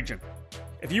Northwest region.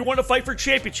 If you want to fight for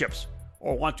championships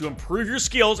or want to improve your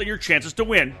skills and your chances to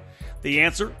win, the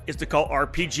answer is to call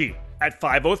RPG, at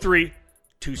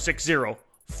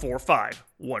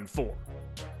 503-260-4514.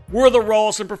 We're the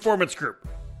Rawlson Performance Group.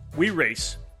 We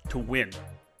race to win.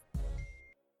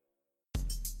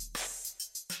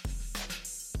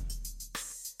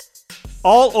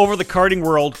 All over the karting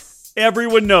world,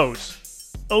 everyone knows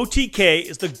OTK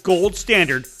is the gold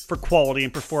standard for quality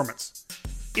and performance.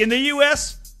 In the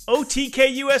US,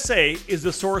 OTK USA is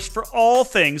the source for all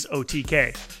things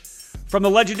OTK. From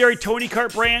the legendary Tony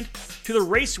Kart brand to the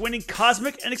race-winning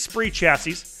Cosmic and Esprit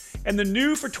chassis, and the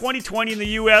new for 2020 in the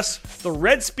US, the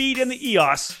Red Speed and the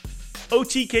EOS,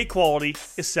 OTK quality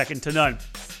is second to none.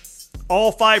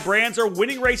 All 5 brands are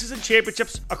winning races and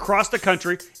championships across the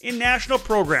country in national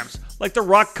programs like the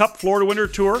Rock Cup Florida Winter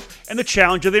Tour and the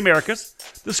Challenge of the Americas,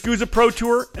 the SCUSA Pro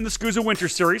Tour and the SCUSA Winter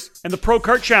Series, and the Pro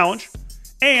Kart Challenge,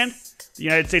 and the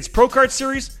United States Pro Kart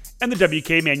Series and the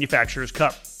WK Manufacturers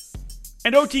Cup.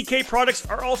 And OTK products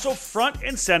are also front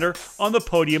and center on the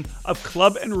podium of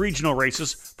club and regional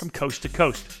races from coast to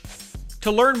coast.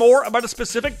 To learn more about a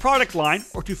specific product line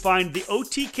or to find the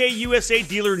OTK USA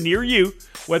dealer near you,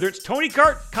 whether it's Tony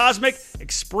Kart, Cosmic,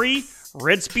 Esprit,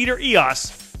 Red Speed, or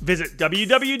EOS, visit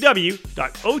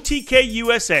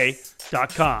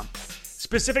www.otkusa.com.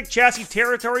 Specific chassis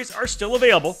territories are still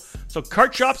available, so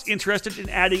kart shops interested in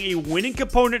adding a winning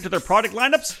component to their product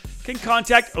lineups can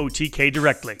contact OTK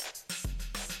directly.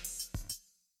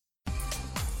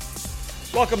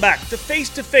 Welcome back to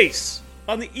Face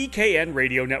on the EKN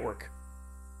Radio Network.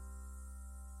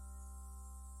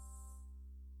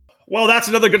 Well, that's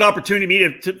another good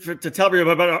opportunity to tell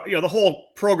everybody about the whole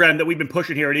program that we've been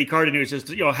pushing here at eKarting News is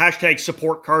hashtag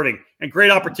support karting, and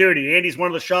great opportunity. Andy's one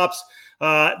of the shops,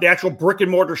 the actual brick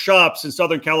and mortar shops in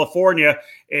Southern California.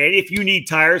 And if you need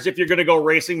tires, if you're going to go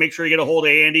racing, make sure you get a hold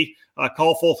of Andy.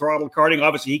 Call Full Throttle Karting.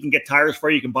 Obviously, he can get tires for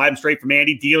you. You can buy them straight from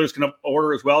Andy. Dealers can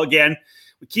order as well. Again,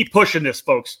 we keep pushing this,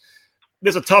 folks.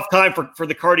 This is a tough time for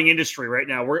the karting industry right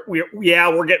now.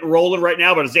 We're getting rolling right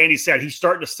now, but as Andy said, he's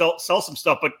starting to sell some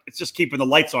stuff, but it's just keeping the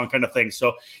lights on kind of thing.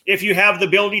 So if you have the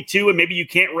ability to, and maybe you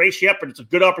can't race yet, but it's a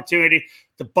good opportunity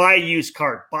to buy a used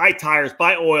kart, buy tires,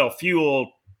 buy oil,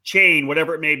 fuel, chain,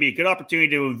 whatever it may be. Good opportunity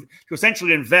to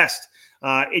essentially invest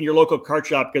in your local kart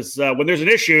shop, because when there's an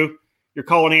issue, you're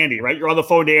calling Andy, right? You're on the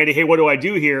phone to Andy. Hey, what do I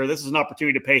do here? This is an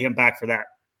opportunity to pay him back for that.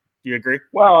 Do you agree?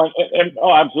 Well,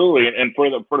 absolutely. And for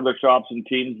the shops and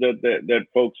teams that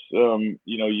folks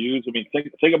use. I mean,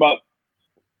 think about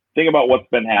what's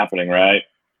been happening, right?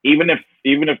 Even if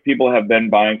people have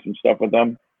been buying some stuff with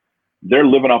them, they're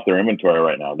living off their inventory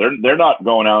right now. They're not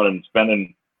going out and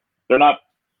spending. They're not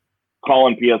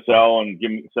calling PSL and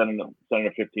sending a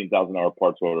 $15,000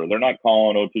 parts order. They're not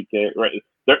calling OTK. Right?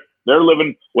 They're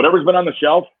living whatever's been on the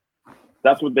shelf.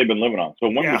 That's what they've been living on. So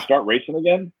when we start racing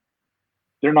again,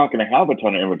 they're not going to have a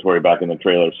ton of inventory back in the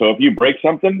trailer. So if you break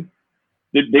something,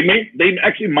 they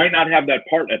actually might not have that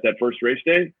part at that first race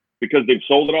day because they've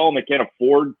sold it all and they can't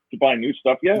afford to buy new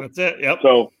stuff yet. That's it. Yep.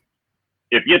 So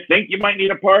if you think you might need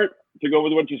a part to go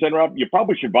with what you said, Rob, you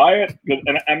probably should buy it.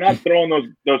 And I'm not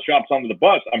throwing those shops under the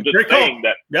bus. I'm just saying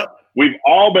that we've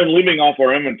all been living off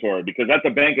our inventory because that's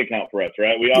a bank account for us,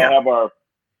 right? We all have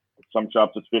some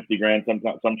shops it's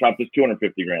 $50,000, some shops it's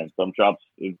 $250,000, some shops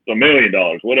it's $1 million,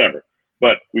 whatever.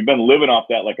 But we've been living off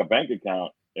that like a bank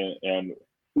account, and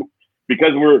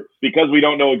because we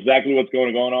don't know exactly what's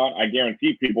going on, I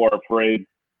guarantee people are afraid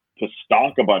to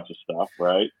stock a bunch of stuff,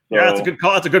 right? So, that's a good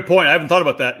call. That's a good point. I haven't thought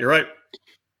about that. You're right.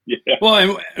 Yeah.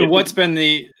 Well, and what's been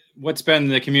the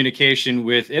communication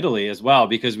with Italy as well?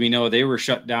 Because we know they were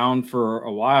shut down for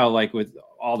a while, like with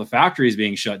all the factories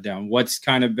being shut down. What's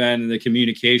kind of been the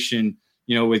communication,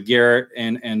 with Garrett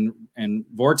and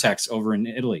Vortex over in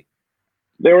Italy?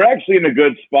 They were actually in a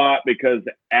good spot because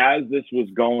as this was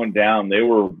going down, they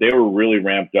were really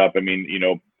ramped up. I mean, it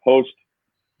was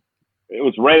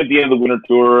right at the end of the winter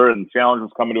tour and the challenge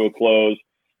was coming to a close.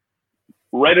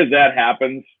 Right as that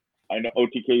happens, I know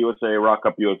OTK USA, Rock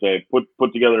Cup USA put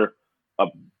together a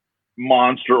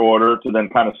monster order to then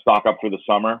kind of stock up for the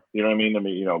summer. You know what I mean?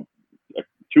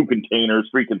 3 containers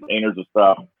of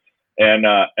stuff. And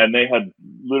they had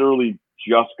literally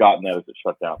just gotten that as it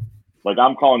shut down. Like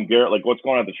I'm calling Garrett, like what's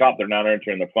going on at the shop? They're not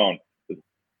answering the phone.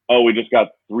 Oh, we just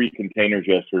got 3 containers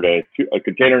yesterday. A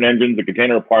container of engines, a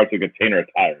container of parts, a container of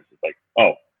tires. It's like,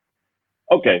 oh,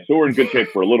 okay. So we're in good shape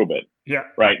for a little bit. Yeah.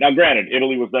 Right. Now, granted,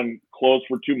 Italy was then closed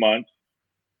for 2 months.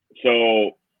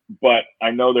 So, but I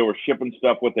know they were shipping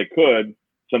stuff what they could.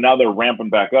 So now they're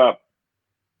ramping back up.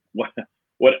 What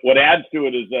adds to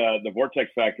it is the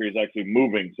Vortex factory is actually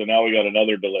moving. So now we got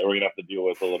another delay we're going to have to deal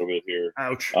with a little bit here.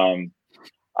 Ouch.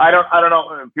 I don't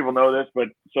know if people know this, but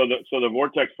so the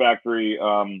Vortex factory,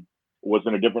 was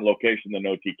in a different location than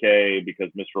OTK because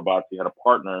Mr. Robazzi had a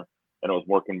partner, and it was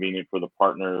more convenient for the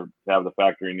partner to have the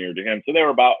factory near to him. So they were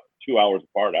about 2 hours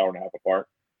apart, hour and a half apart.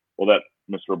 Well, that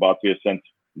Mr. Robazzi has since,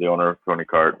 the owner of Tony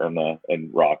Kart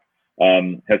and Rock,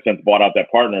 has since bought out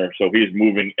that partner. So he's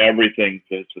moving everything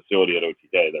to his facility at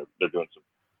OTK. They're doing some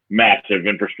massive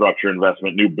infrastructure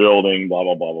investment, new building, blah,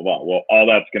 blah, blah, blah, blah. Well, all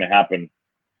that's going to happen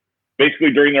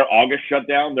basically during their August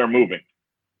shutdown. They're moving,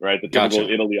 right? The typical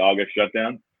Italy August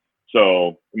shutdown. So,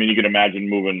 I mean, you can imagine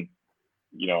moving,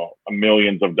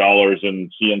 millions of dollars in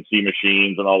CNC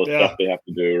machines and all the stuff they have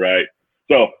to do, right?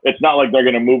 So it's not like they're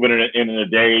going to move it in a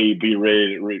day, be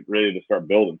ready to start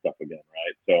building stuff again,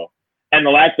 right? So, and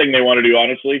the last thing they want to do,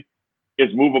 honestly,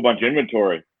 is move a bunch of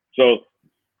inventory. So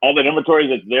all that inventory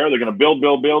that's there, they're going to build,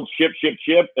 ship,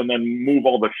 and then move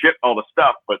all the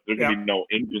stuff, but there's going to be no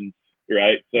engines,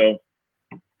 right? So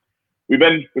we've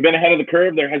been ahead of the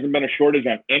curve. There hasn't been a shortage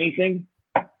on anything,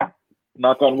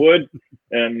 knock on wood,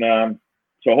 and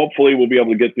so hopefully we'll be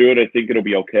able to get through it. I think it'll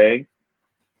be okay.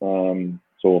 So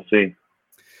we'll see.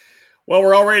 Well,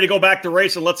 we're all ready to go back to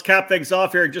racing. Let's cap things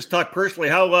off here and just talk personally.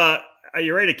 How are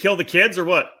you ready to kill the kids or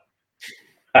what?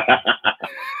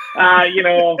 Yeah,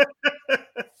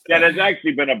 it's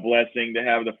actually been a blessing to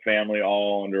have the family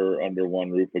all under one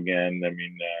roof again. I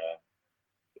mean,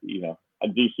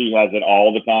 DC has it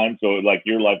all the time, so like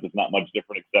your life is not much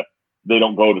different except they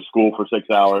don't go to school for 6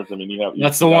 hours. I mean,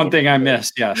 that's the one thing I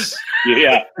missed. Yes.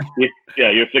 Yeah.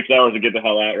 You have 6 hours to get the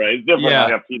hell out, right? It's different when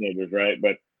you have teenagers, right?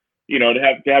 But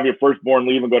to have your firstborn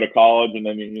leave and go to college, and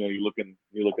then you look in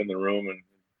the room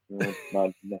and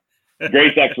not.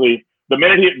 Grace actually,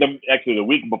 the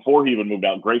week before he even moved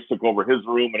out, Grace took over his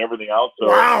room and everything else. So,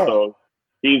 wow. So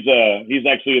he's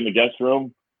actually in the guest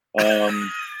room. And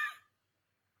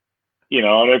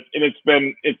it's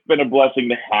been a blessing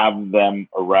to have them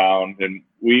around, and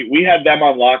we had them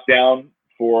on lockdown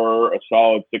for a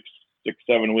solid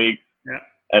 6-7 weeks. Yeah.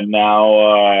 And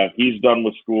now he's done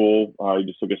with school. He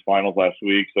just took his finals last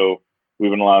week, so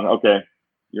we've been allowed. Okay,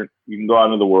 you can go out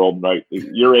into the world, right?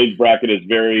 Your age bracket is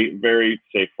very, very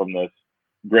safe from this.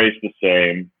 Grace the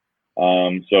same.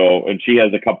 And she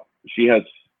has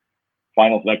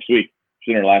finals next week.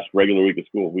 She's in her last regular week of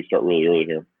school. We start really early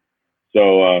here.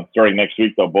 So starting next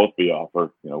week, they'll both be off,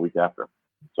 or week after.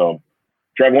 So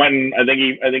Trev went and I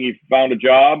think he found a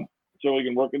job so he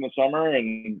can work in the summer,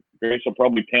 and Grace will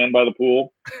probably tan by the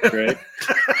pool. Great.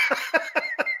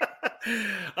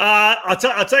 I'll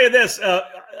tell you this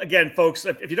again, folks.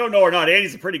 If you don't know or not,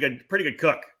 Andy's a pretty good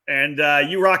cook, and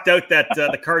you rocked out that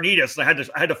the carnitas. I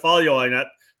had to follow you on that,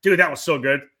 dude. That was so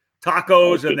good.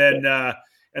 Tacos, and then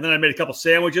I made a couple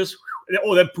sandwiches.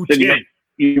 Oh, then poutine.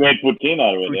 You made poutine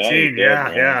out of it. Poutine,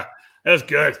 yeah. That was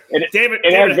good. David,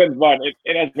 has been fun.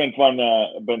 It has been fun.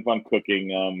 Been fun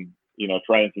cooking.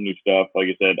 Trying some new stuff. Like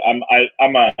I said,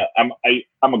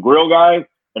 I'm a grill guy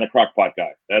and a crock pot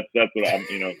guy. That's what I'm.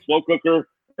 Slow cooker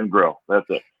and grill. That's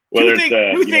it.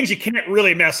 Two things you can't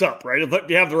really mess up, right? If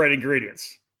you have the right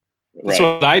ingredients. That's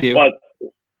what I do.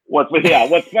 What's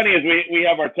funny is we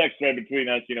have our text thread between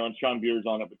us, and Sean Beer's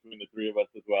on it between the three of us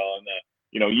as well, and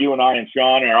you and I and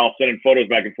Sean are all sending photos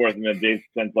back and forth, and then Dave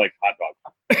sends like hot dogs.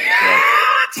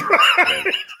 That's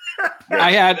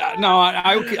right.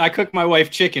 I cook my wife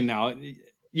chicken now.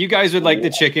 You guys would like the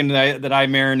chicken that I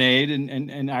marinate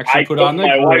and actually put on the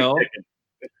grill.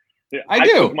 I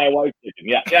do. Cook my wife's chicken.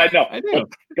 Yeah, I know. I do.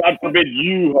 God forbid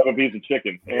you have a piece of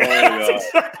chicken.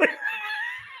 Exactly.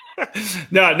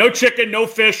 No chicken, no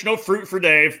fish, no fruit for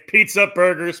Dave. Pizza,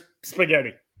 burgers,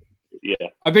 spaghetti. Yeah.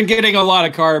 I've been getting a lot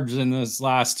of carbs in this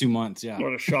last 2 months. Yeah.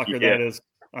 What a shocker that is.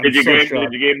 Did you get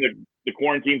the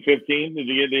quarantine 15? Did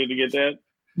you get that?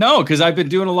 No, because I've been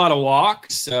doing a lot of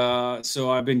walks. So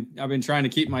I've been trying to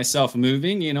keep myself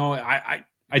moving. I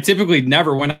typically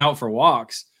never went out for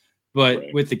walks, but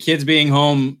with the kids being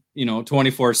home,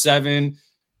 24/7,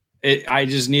 I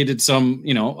just needed some,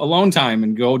 alone time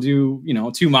and go do,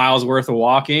 2 miles worth of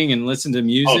walking and listen to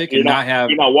music and not have.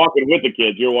 You're not walking with the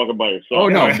kids. You're walking by yourself. Oh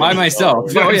no, by myself.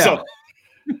 Oh yeah.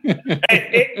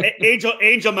 Hey,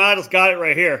 Angel Model's got it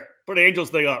right here. Put the Angels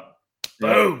thing up.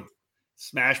 Boom.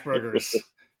 Smash burgers.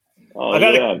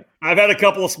 I've had a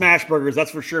couple of smash burgers.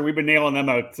 That's for sure. We've been nailing them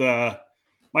out.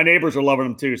 My neighbors are loving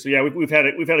them too. So yeah, we've had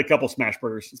a couple of smash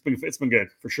burgers. It's been good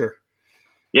for sure.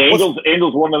 Yeah,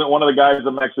 Angel's one of the guys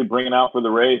I'm actually bringing out for the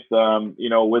race.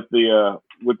 With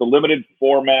the limited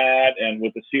format and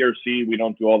with the CRC, we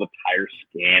don't do all the tire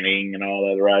scanning and all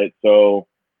that, right? So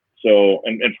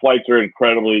and flights are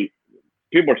incredibly.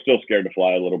 People are still scared to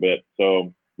fly a little bit.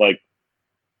 So like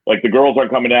the girls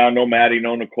aren't coming down. No Maddie,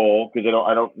 no Nicole, because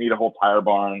I don't need a whole tire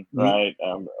barn, right?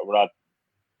 We're not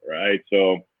right.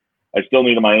 So I still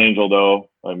need my Angel though.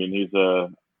 I mean, he's I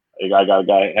got a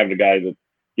guy that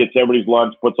gets everybody's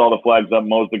lunch, puts all the flags up,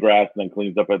 mows the grass, and then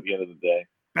cleans up at the end of the day.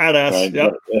 Badass. Right?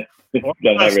 Yep.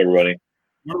 Gotta have everybody.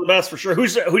 One of the best for sure. Who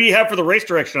do you have for the race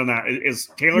direction on that? Is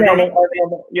Taylor?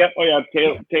 Yeah. Oh yeah.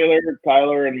 Taylor,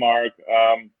 Tyler, and Mark.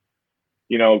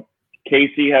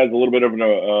 Casey has a little bit of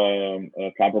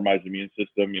a compromised immune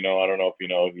system. I don't know if you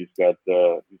know, he's got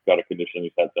a condition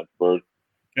he's had since birth.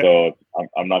 Yep. So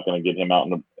I'm not going to get him out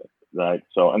in the right.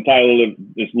 So, and Tyler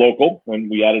is local,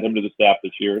 and we added him to the staff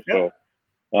this year. Yep.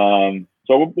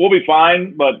 So we'll be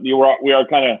fine. But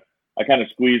I kind of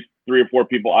squeezed 3 or 4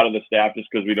 people out of the staff just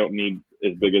because we don't need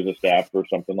as big as a staff for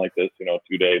something like this.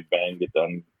 2-day bang, get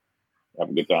done, have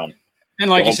a good time. And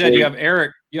like you said, you have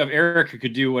Eric. You have Eric who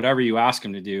could do whatever you ask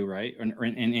him to do, right? And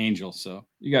Angel. So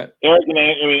you got Eric.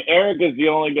 Eric is the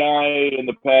only guy in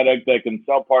the paddock that can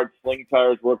sell parts, sling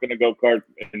tires, work in a go-kart,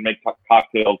 and make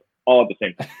cocktails all at the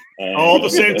same time. All at the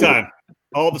same time.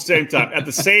 All at the same time. At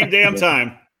the same damn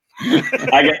time.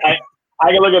 I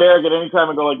can look at Eric at any time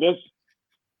and go like this,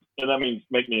 and that means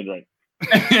make me a drink.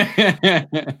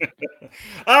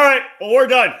 All right, well, we're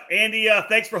done. Andy,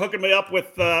 thanks for hooking me up with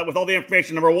all the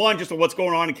information. Number one, just on what's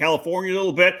going on in California a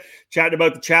little bit, chatting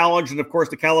about the challenge and, of course,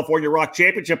 the California Rock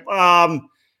Championship.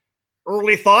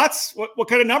 Early thoughts? What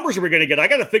kind of numbers are we going to get? I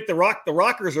got to think the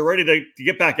Rockers are ready to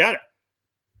get back at it.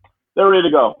 They're ready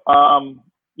to go.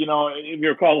 If you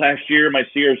recall last year, my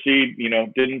CRC,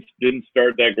 didn't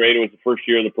start that great. It was the first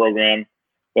year of the program,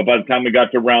 but by the time we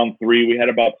got to round 3, we had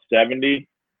about 70.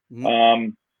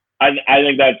 Mm-hmm. I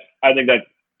think that's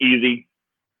easy.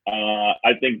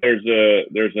 I think there's a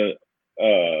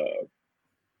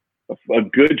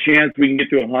good chance we can get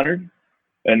to 100,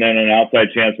 and then an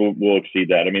outside chance we'll exceed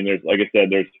that. I mean, there's, like I said,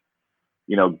 there's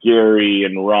Gary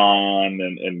and Ron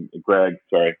and Greg.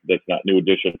 Sorry, that's not new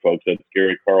addition, folks. That's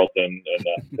Gary Carlton and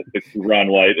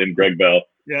Ron White and Greg Bell.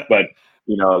 Yeah. But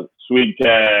Sweet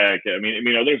Tech. I mean,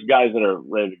 there's guys that are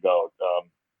ready to go.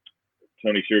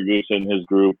 Tony Siragusa and his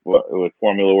group with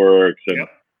Formula Works and,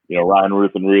 Ryan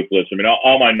Ruth and Ruthless. I mean,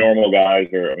 all my normal guys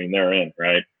they're in,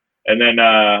 right? And then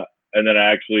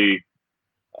actually,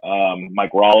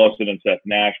 Mike Rollison and Seth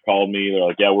Nash called me. They're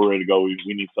like, yeah, we're ready to go. We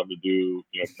need something to do,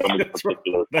 tell me the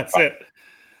particulars. That's it.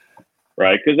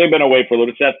 Right. Cause they've been away for a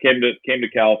little. Seth came to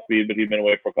Cal Speed, but he'd been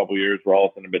away for a couple of years.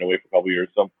 Rollison had been away for a couple of years.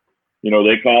 So,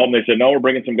 they called and they said, no, we're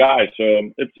bringing some guys.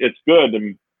 So it's good.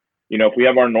 And, if we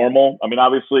have our normal, I mean,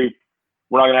 obviously,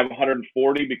 we're not going to have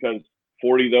 140 because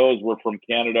 40 of those were from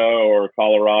Canada or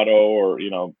Colorado or,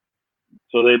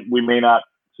 so we may not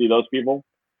see those people.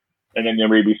 And then there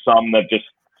may be some that just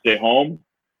stay home.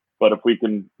 But if we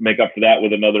can make up for that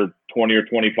with another 20 or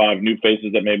 25 new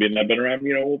faces that maybe have not been around,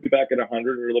 we'll be back at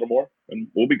 100 or a little more, and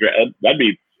we'll be great. That'd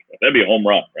be a home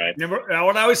run, right? Now,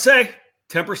 what I always say,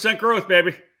 10% growth,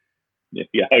 baby.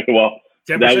 Yeah, well,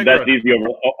 that's easy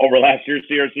over last year's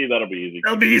CRC. That'll be easy.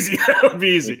 That'll be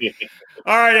easy.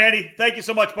 All right, Andy. Thank you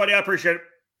so much, buddy. I appreciate it.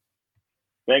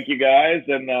 Thank you, guys.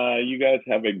 And you guys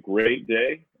have a great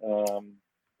day.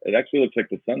 It actually looks like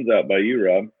the sun's out by you,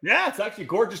 Rob. Yeah, it's actually a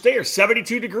gorgeous day here,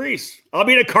 72 degrees. I'll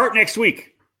be in a cart next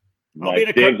week.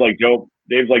 Dave's like Joe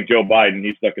Biden.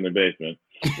 He's stuck in the basement.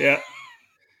 Yeah.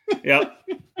 Yeah.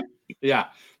 Yeah,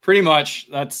 pretty much.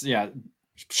 That's,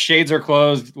 shades are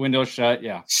closed, windows shut.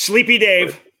 Yeah. Sleepy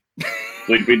Dave.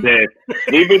 Sleepy Dave.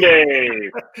 Sleepy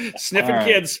Dave. Sniffing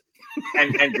kids.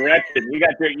 And Gretchen. You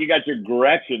got your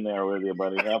Gretchen there with you,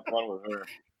 buddy. Have fun with her.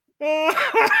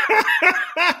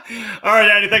 All right,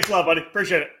 Andy. Thanks a lot, buddy.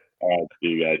 Appreciate it. All right. See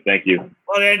you guys. Thank you.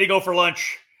 Let Andy go for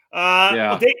lunch.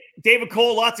 Well, David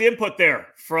Cole, lots of input there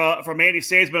from Andy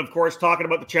Saisman, of course, talking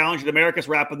about the Challenge of the Americas,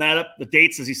 wrapping that up. The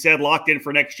dates, as he said, locked in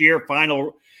for next year.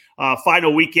 Final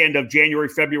weekend of January,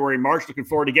 February, March. Looking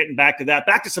forward to getting back to that.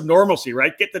 Back to some normalcy,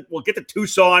 right? We'll get to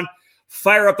Tucson,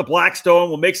 fire up the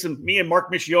Blackstone. Me and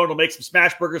Mark Michione will make some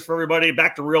smash burgers for everybody.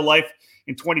 Back to real life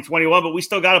in 2021. But we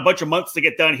still got a bunch of months to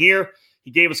get done here.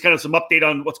 He gave us kind of some update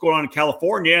on what's going on in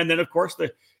California. And then, of course,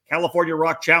 the California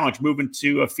Rock Challenge moving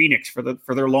to Phoenix for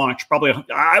their launch. Probably,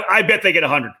 I bet they get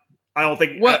 100. I don't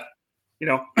think what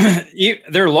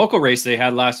their local race they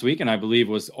had last week, and I believe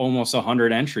was almost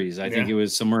 100 entries. I think it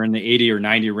was somewhere in the 80 or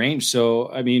 90 range.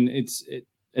 So I mean,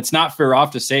 it's not fair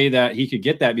off to say that he could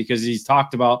get that because he's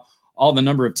talked about all the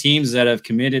number of teams that have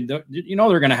committed. They're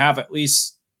going to have at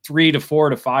least 3 to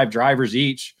 4 to 5 drivers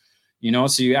each.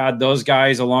 So you add those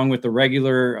guys along with the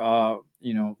regular,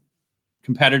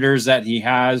 competitors that he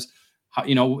has,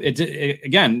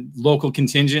 again, local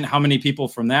contingent, how many people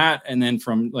from that, and then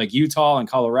from like Utah and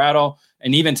Colorado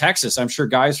and even Texas. I'm sure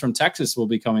guys from Texas will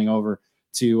be coming over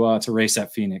to race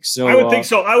at Phoenix. So I would think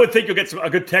so. I would think you'll get a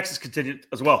good Texas contingent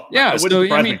as well. Yeah.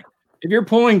 So I mean, if you're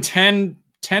pulling 10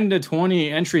 to 20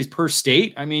 entries per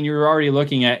state, I mean, you're already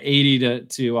looking at 80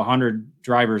 to 100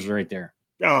 drivers right there.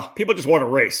 People just want to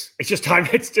race. It's just time.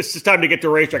 It's just time to get to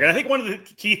racetrack. And I think one of the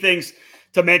key things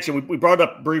to mention, we brought it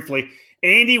up briefly.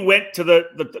 Andy went to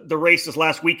the races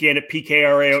last weekend at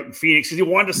PKRA out in Phoenix because he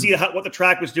wanted to see what the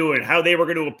track was doing, how they were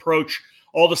going to approach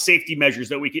all the safety measures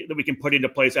that we can put into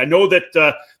place. I know that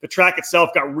the track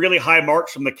itself got really high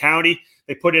marks from the county.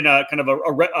 They put in a kind of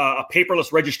a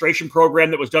paperless registration program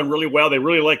that was done really well. They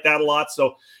really liked that a lot.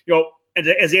 So, and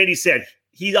as Andy said,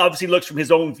 he obviously looks from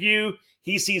his own view.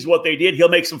 He sees what they did. He'll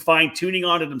make some fine tuning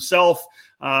on it himself.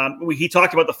 He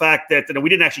talked about the fact that we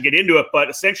didn't actually get into it, but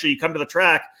essentially you come to the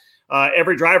track,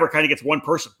 every driver kind of gets one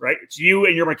person, right? It's you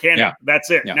and your mechanic. Yeah.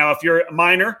 That's it. Yeah. Now, if you're a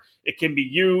minor, it can be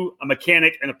you, a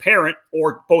mechanic, and a parent,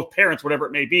 or both parents, whatever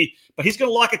it may be. But he's going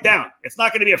to lock it down. It's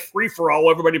not going to be a free-for-all.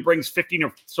 Everybody brings 15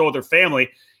 or so of their family.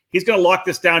 He's going to lock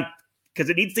this down because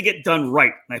it needs to get done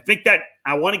right. And I think that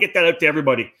I want to get that out to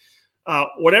everybody.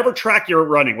 Whatever track you're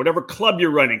running, whatever club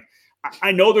you're running,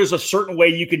 I know there's a certain way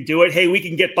you can do it. Hey, we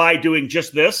can get by doing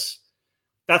just this.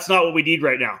 That's not what we need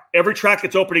right now. Every track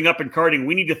that's opening up in karting,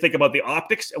 we need to think about the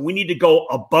optics, and we need to go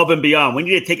above and beyond. We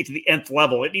need to take it to the nth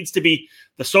level. It needs to be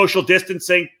the social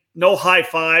distancing, no high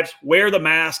fives, wear the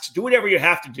masks, do whatever you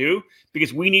have to do,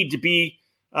 because we need to be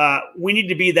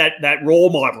that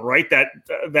role model, right?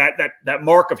 That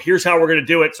mark of here's how we're going to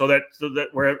do it, so that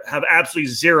we have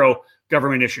absolutely zero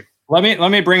government issue. Let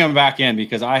me bring him back in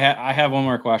because I have one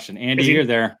more question. Andy, you're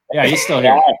there. Yeah, he's still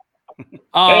here.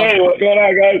 Hey, what's going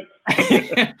on, guys?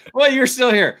 Well, you're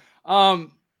still here.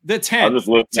 The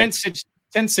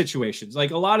tent situations.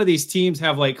 Like a lot of these teams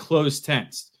have like closed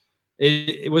tents.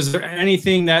 Was there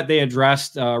anything that they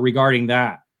addressed regarding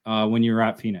that when you were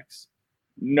at Phoenix?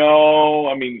 No,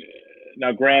 I mean,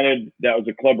 now granted that was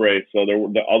a club race, so there were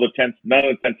all the tents. None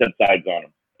of the tents had sides on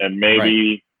them, and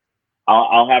maybe. Right.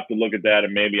 I'll have to look at that,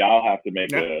 and maybe I'll have to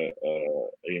make a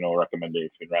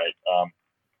recommendation, right?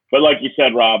 But like you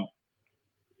said, Rob,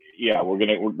 yeah, we're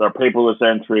our paperless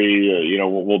entry.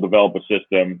 We'll develop a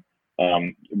system.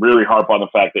 Really harp on the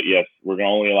fact that yes, we're going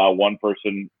to only allow one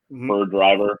person per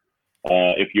driver.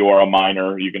 If you are a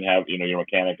minor, you can have your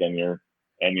mechanic and your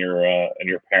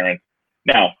parents.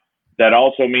 Now that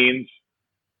also means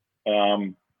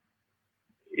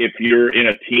if you're in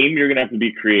a team, you're going to have to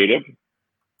be creative.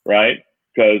 Right?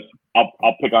 Because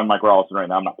I'll pick on Mike Rollison right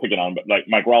now. I'm not picking on him, but like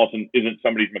Mike Rollison isn't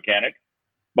somebody's mechanic,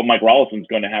 but Mike Rollison's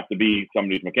going to have to be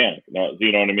somebody's mechanic. You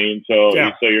know what I mean? So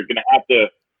you're going to have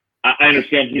to. I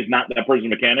understand he's not that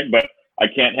person's mechanic, but I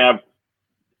can't have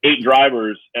 8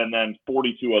 drivers and then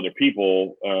 42 other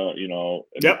people.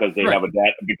 Because they have a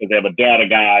data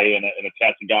guy and a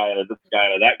chassis guy and a this guy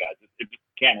and a that guy. It just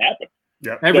can't happen.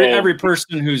 Yeah. Every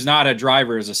person who's not a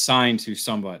driver is assigned to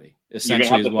somebody.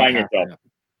 Essentially, is what happens.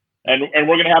 And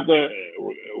we're gonna have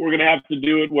to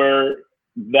do it where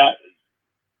that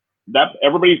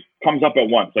everybody comes up at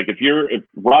once. Like if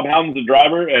Rob Howden's the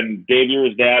driver and Dave, you're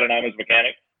his dad and I'm his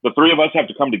mechanic, the three of us have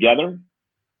to come together,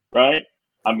 right?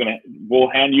 We'll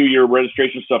hand you your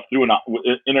registration stuff in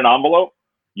an envelope.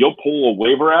 You'll pull a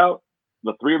waiver out.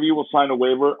 The three of you will sign a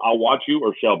waiver. I'll watch you,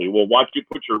 or Shelby will watch you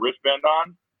put your wristband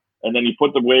on, and then you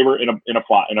put the waiver in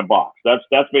a box.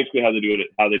 That's basically how they did it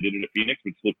at Phoenix.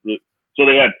 So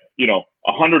they had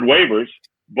 100 waivers,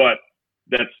 but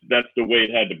that's the way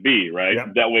it had to be, right? Yeah.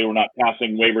 That way we're not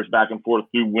passing waivers back and forth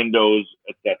through windows,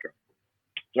 etc.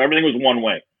 So everything was one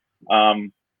way.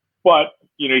 But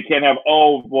you can't have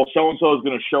so and so is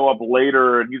going to show up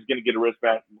later and he's going to get a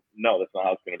wristband. No, that's not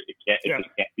how it's going to be. It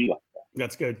just can't be like that.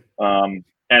 That's good. And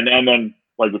then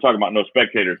like we're talking about no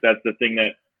spectators. That's the thing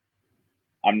that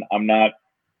I'm not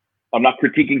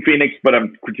critiquing Phoenix, but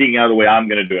I'm critiquing how the way I'm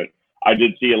going to do it. I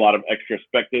did see a lot of extra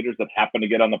spectators that happened to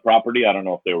get on the property. I don't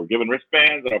know if they were given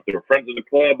wristbands. I don't know if they were friends of the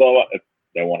club. Blah, blah.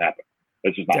 That won't happen.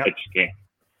 It's just not. Yeah. It just can't.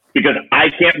 Because I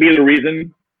can't be the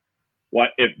reason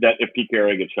if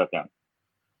PKRA gets shut down.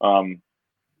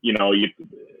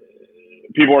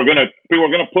 People are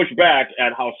gonna push back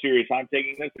at how serious I'm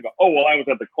taking this. They go, I was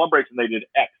at the club race and they did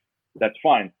X. That's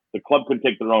fine. The club can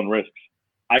take their own risks.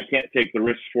 I can't take the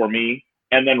risks for me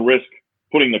and then risk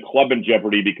putting the club in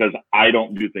jeopardy because I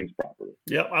don't do things properly.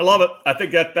 Yeah, I love it. I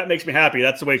think that makes me happy.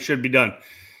 That's the way it should be done.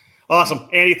 Awesome.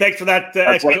 Andy, thanks for that.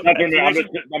 I'm just going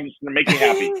to make you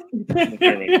happy.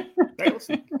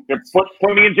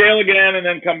 Put me in jail again and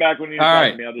then come back when you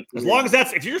talk to me. As long as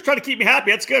if you're just trying to keep me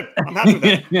happy, that's good. I'm happy with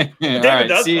that. David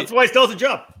does. That's why he still has a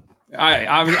job.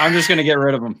 I'm just going to get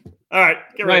rid of him. All right,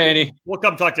 get ready. Andy. We'll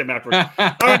come talk to him afterwards.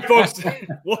 All right, folks,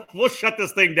 we'll shut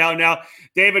this thing down now.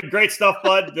 David, great stuff,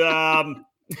 bud.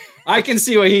 I can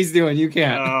see what he's doing. You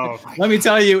can't. Oh, let me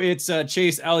tell you, it's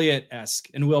Chase Elliott-esque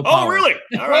and Will Power. Oh, really?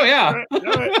 All right. Oh, yeah. All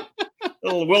right. A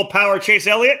little willpower, Chase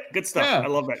Elliott. Good stuff. Yeah. I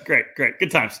love that. Great.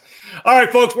 Good times. All right,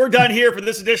 folks, we're done here for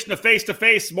this edition of Face to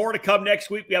Face. More to come next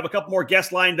week. We have a couple more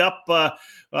guests lined up.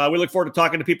 We look forward to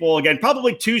talking to people again.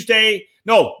 Probably Tuesday.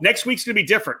 No, next week's going to be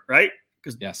different, right?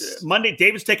 Because Monday,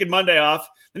 David's taking Monday off.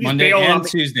 Then Monday and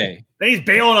Tuesday. Then he's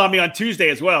bailing on me on Tuesday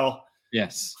as well.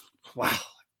 Yes. Wow.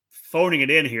 Phoning it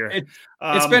in here.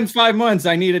 It's been 5 months.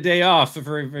 I need a day off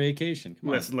for vacation.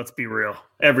 Listen, let's be real.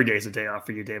 Every day's a day off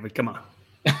for you, David. Come on.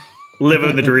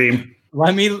 Living the dream.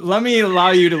 Let me allow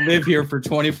you to live here for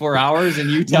 24 hours and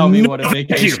you tell me what a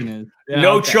vacation is. Yeah,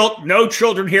 no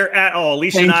children here at all.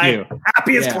 Lisa and I,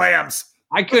 happy as clams.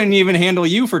 I couldn't even handle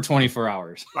you for 24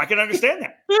 hours. I can understand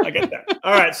that. I get that.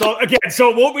 All right.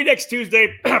 So we'll be next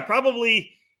Tuesday, probably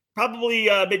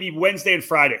maybe Wednesday and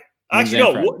Friday.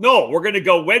 Actually, no, we're going to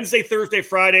go Wednesday, Thursday,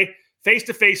 Friday, face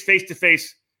to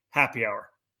face, happy hour.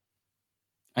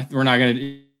 We're not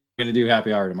going to do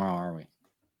happy hour tomorrow, are we?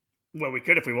 Well, we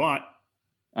could if we want.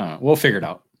 We'll figure it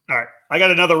out. All right. I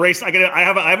got another race. I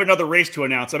have another race to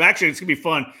announce. It's going to be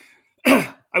fun.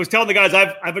 I was telling the guys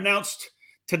I've announced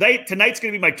tonight's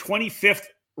going to be my 25th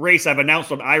race I've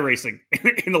announced on iRacing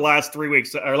in the last 3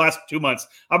 weeks or last 2 months.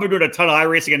 I've been doing a ton of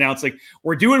iRacing announcing.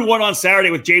 We're doing one on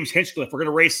Saturday with James Hinchcliffe. We're going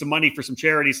to raise some money for some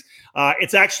charities.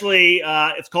 It's actually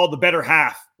it's called the Better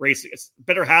Half Racing. It's the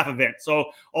Better Half event. So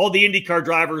all the IndyCar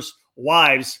drivers'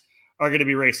 wives are going to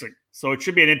be racing. So it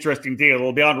should be an interesting deal.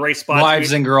 It'll be on Race Spot.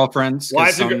 Wives and girlfriends.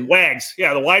 Wags.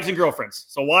 Yeah, the wives and girlfriends.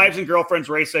 So wives and girlfriends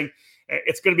racing.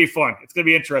 It's going to be fun. It's going to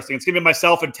be interesting. It's going to be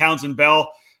myself and Townsend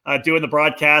Bell doing the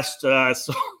broadcast.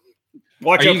 So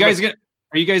watch. Are you guys going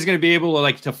to be able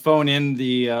to phone in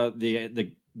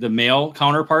the male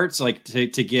counterparts,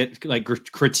 to get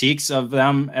critiques of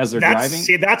them as they're driving?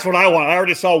 See, that's what I want. I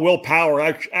already saw Will Power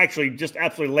actually just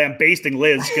absolutely lambasting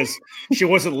Liz because she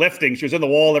wasn't lifting. She was in the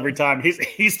wall every time.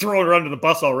 He's throwing her under the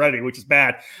bus already, which is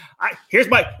bad.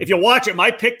 If you watch it,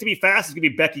 my pick to be fast is going to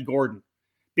be Becky Gordon.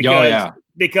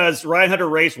 Because Ryan Hunter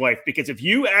Ray's wife. Because if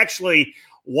you actually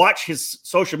watch his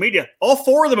social media, all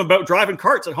four of them about driving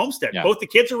karts at Homestead. Yeah. Both the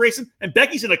kids are racing, and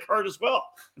Becky's in a kart as well,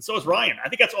 and so is Ryan. I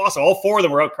think that's awesome. All four of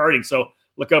them are out karting, so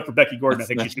look out for Becky Gordon.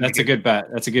 That's a good bet.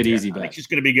 That's a good easy bet. I think she's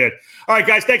going to be good. All right,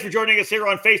 guys, thanks for joining us here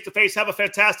on Face to Face. Have a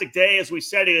fantastic day. As we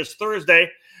said, it is Thursday,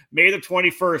 May the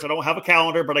 21st. I don't have a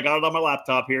calendar, but I got it on my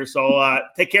laptop here. So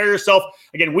take care of yourself.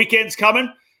 Again, weekend's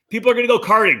coming. People are going to go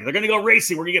karting. They're going to go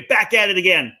racing. We're going to get back at it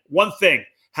again. One thing.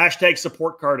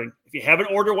 #support karting. If you haven't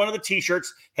ordered one of the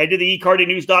t-shirts, head to the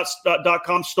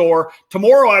ekartingnews.com store.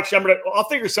 Tomorrow, actually, I'll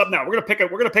figure something out. We're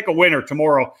gonna pick a winner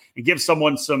tomorrow and give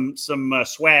someone some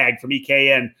swag from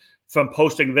EKN from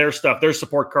posting their stuff, their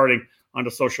support karting onto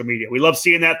social media. We love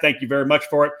seeing that. Thank you very much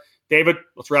for it. David,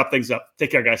 let's wrap things up.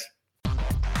 Take care, guys.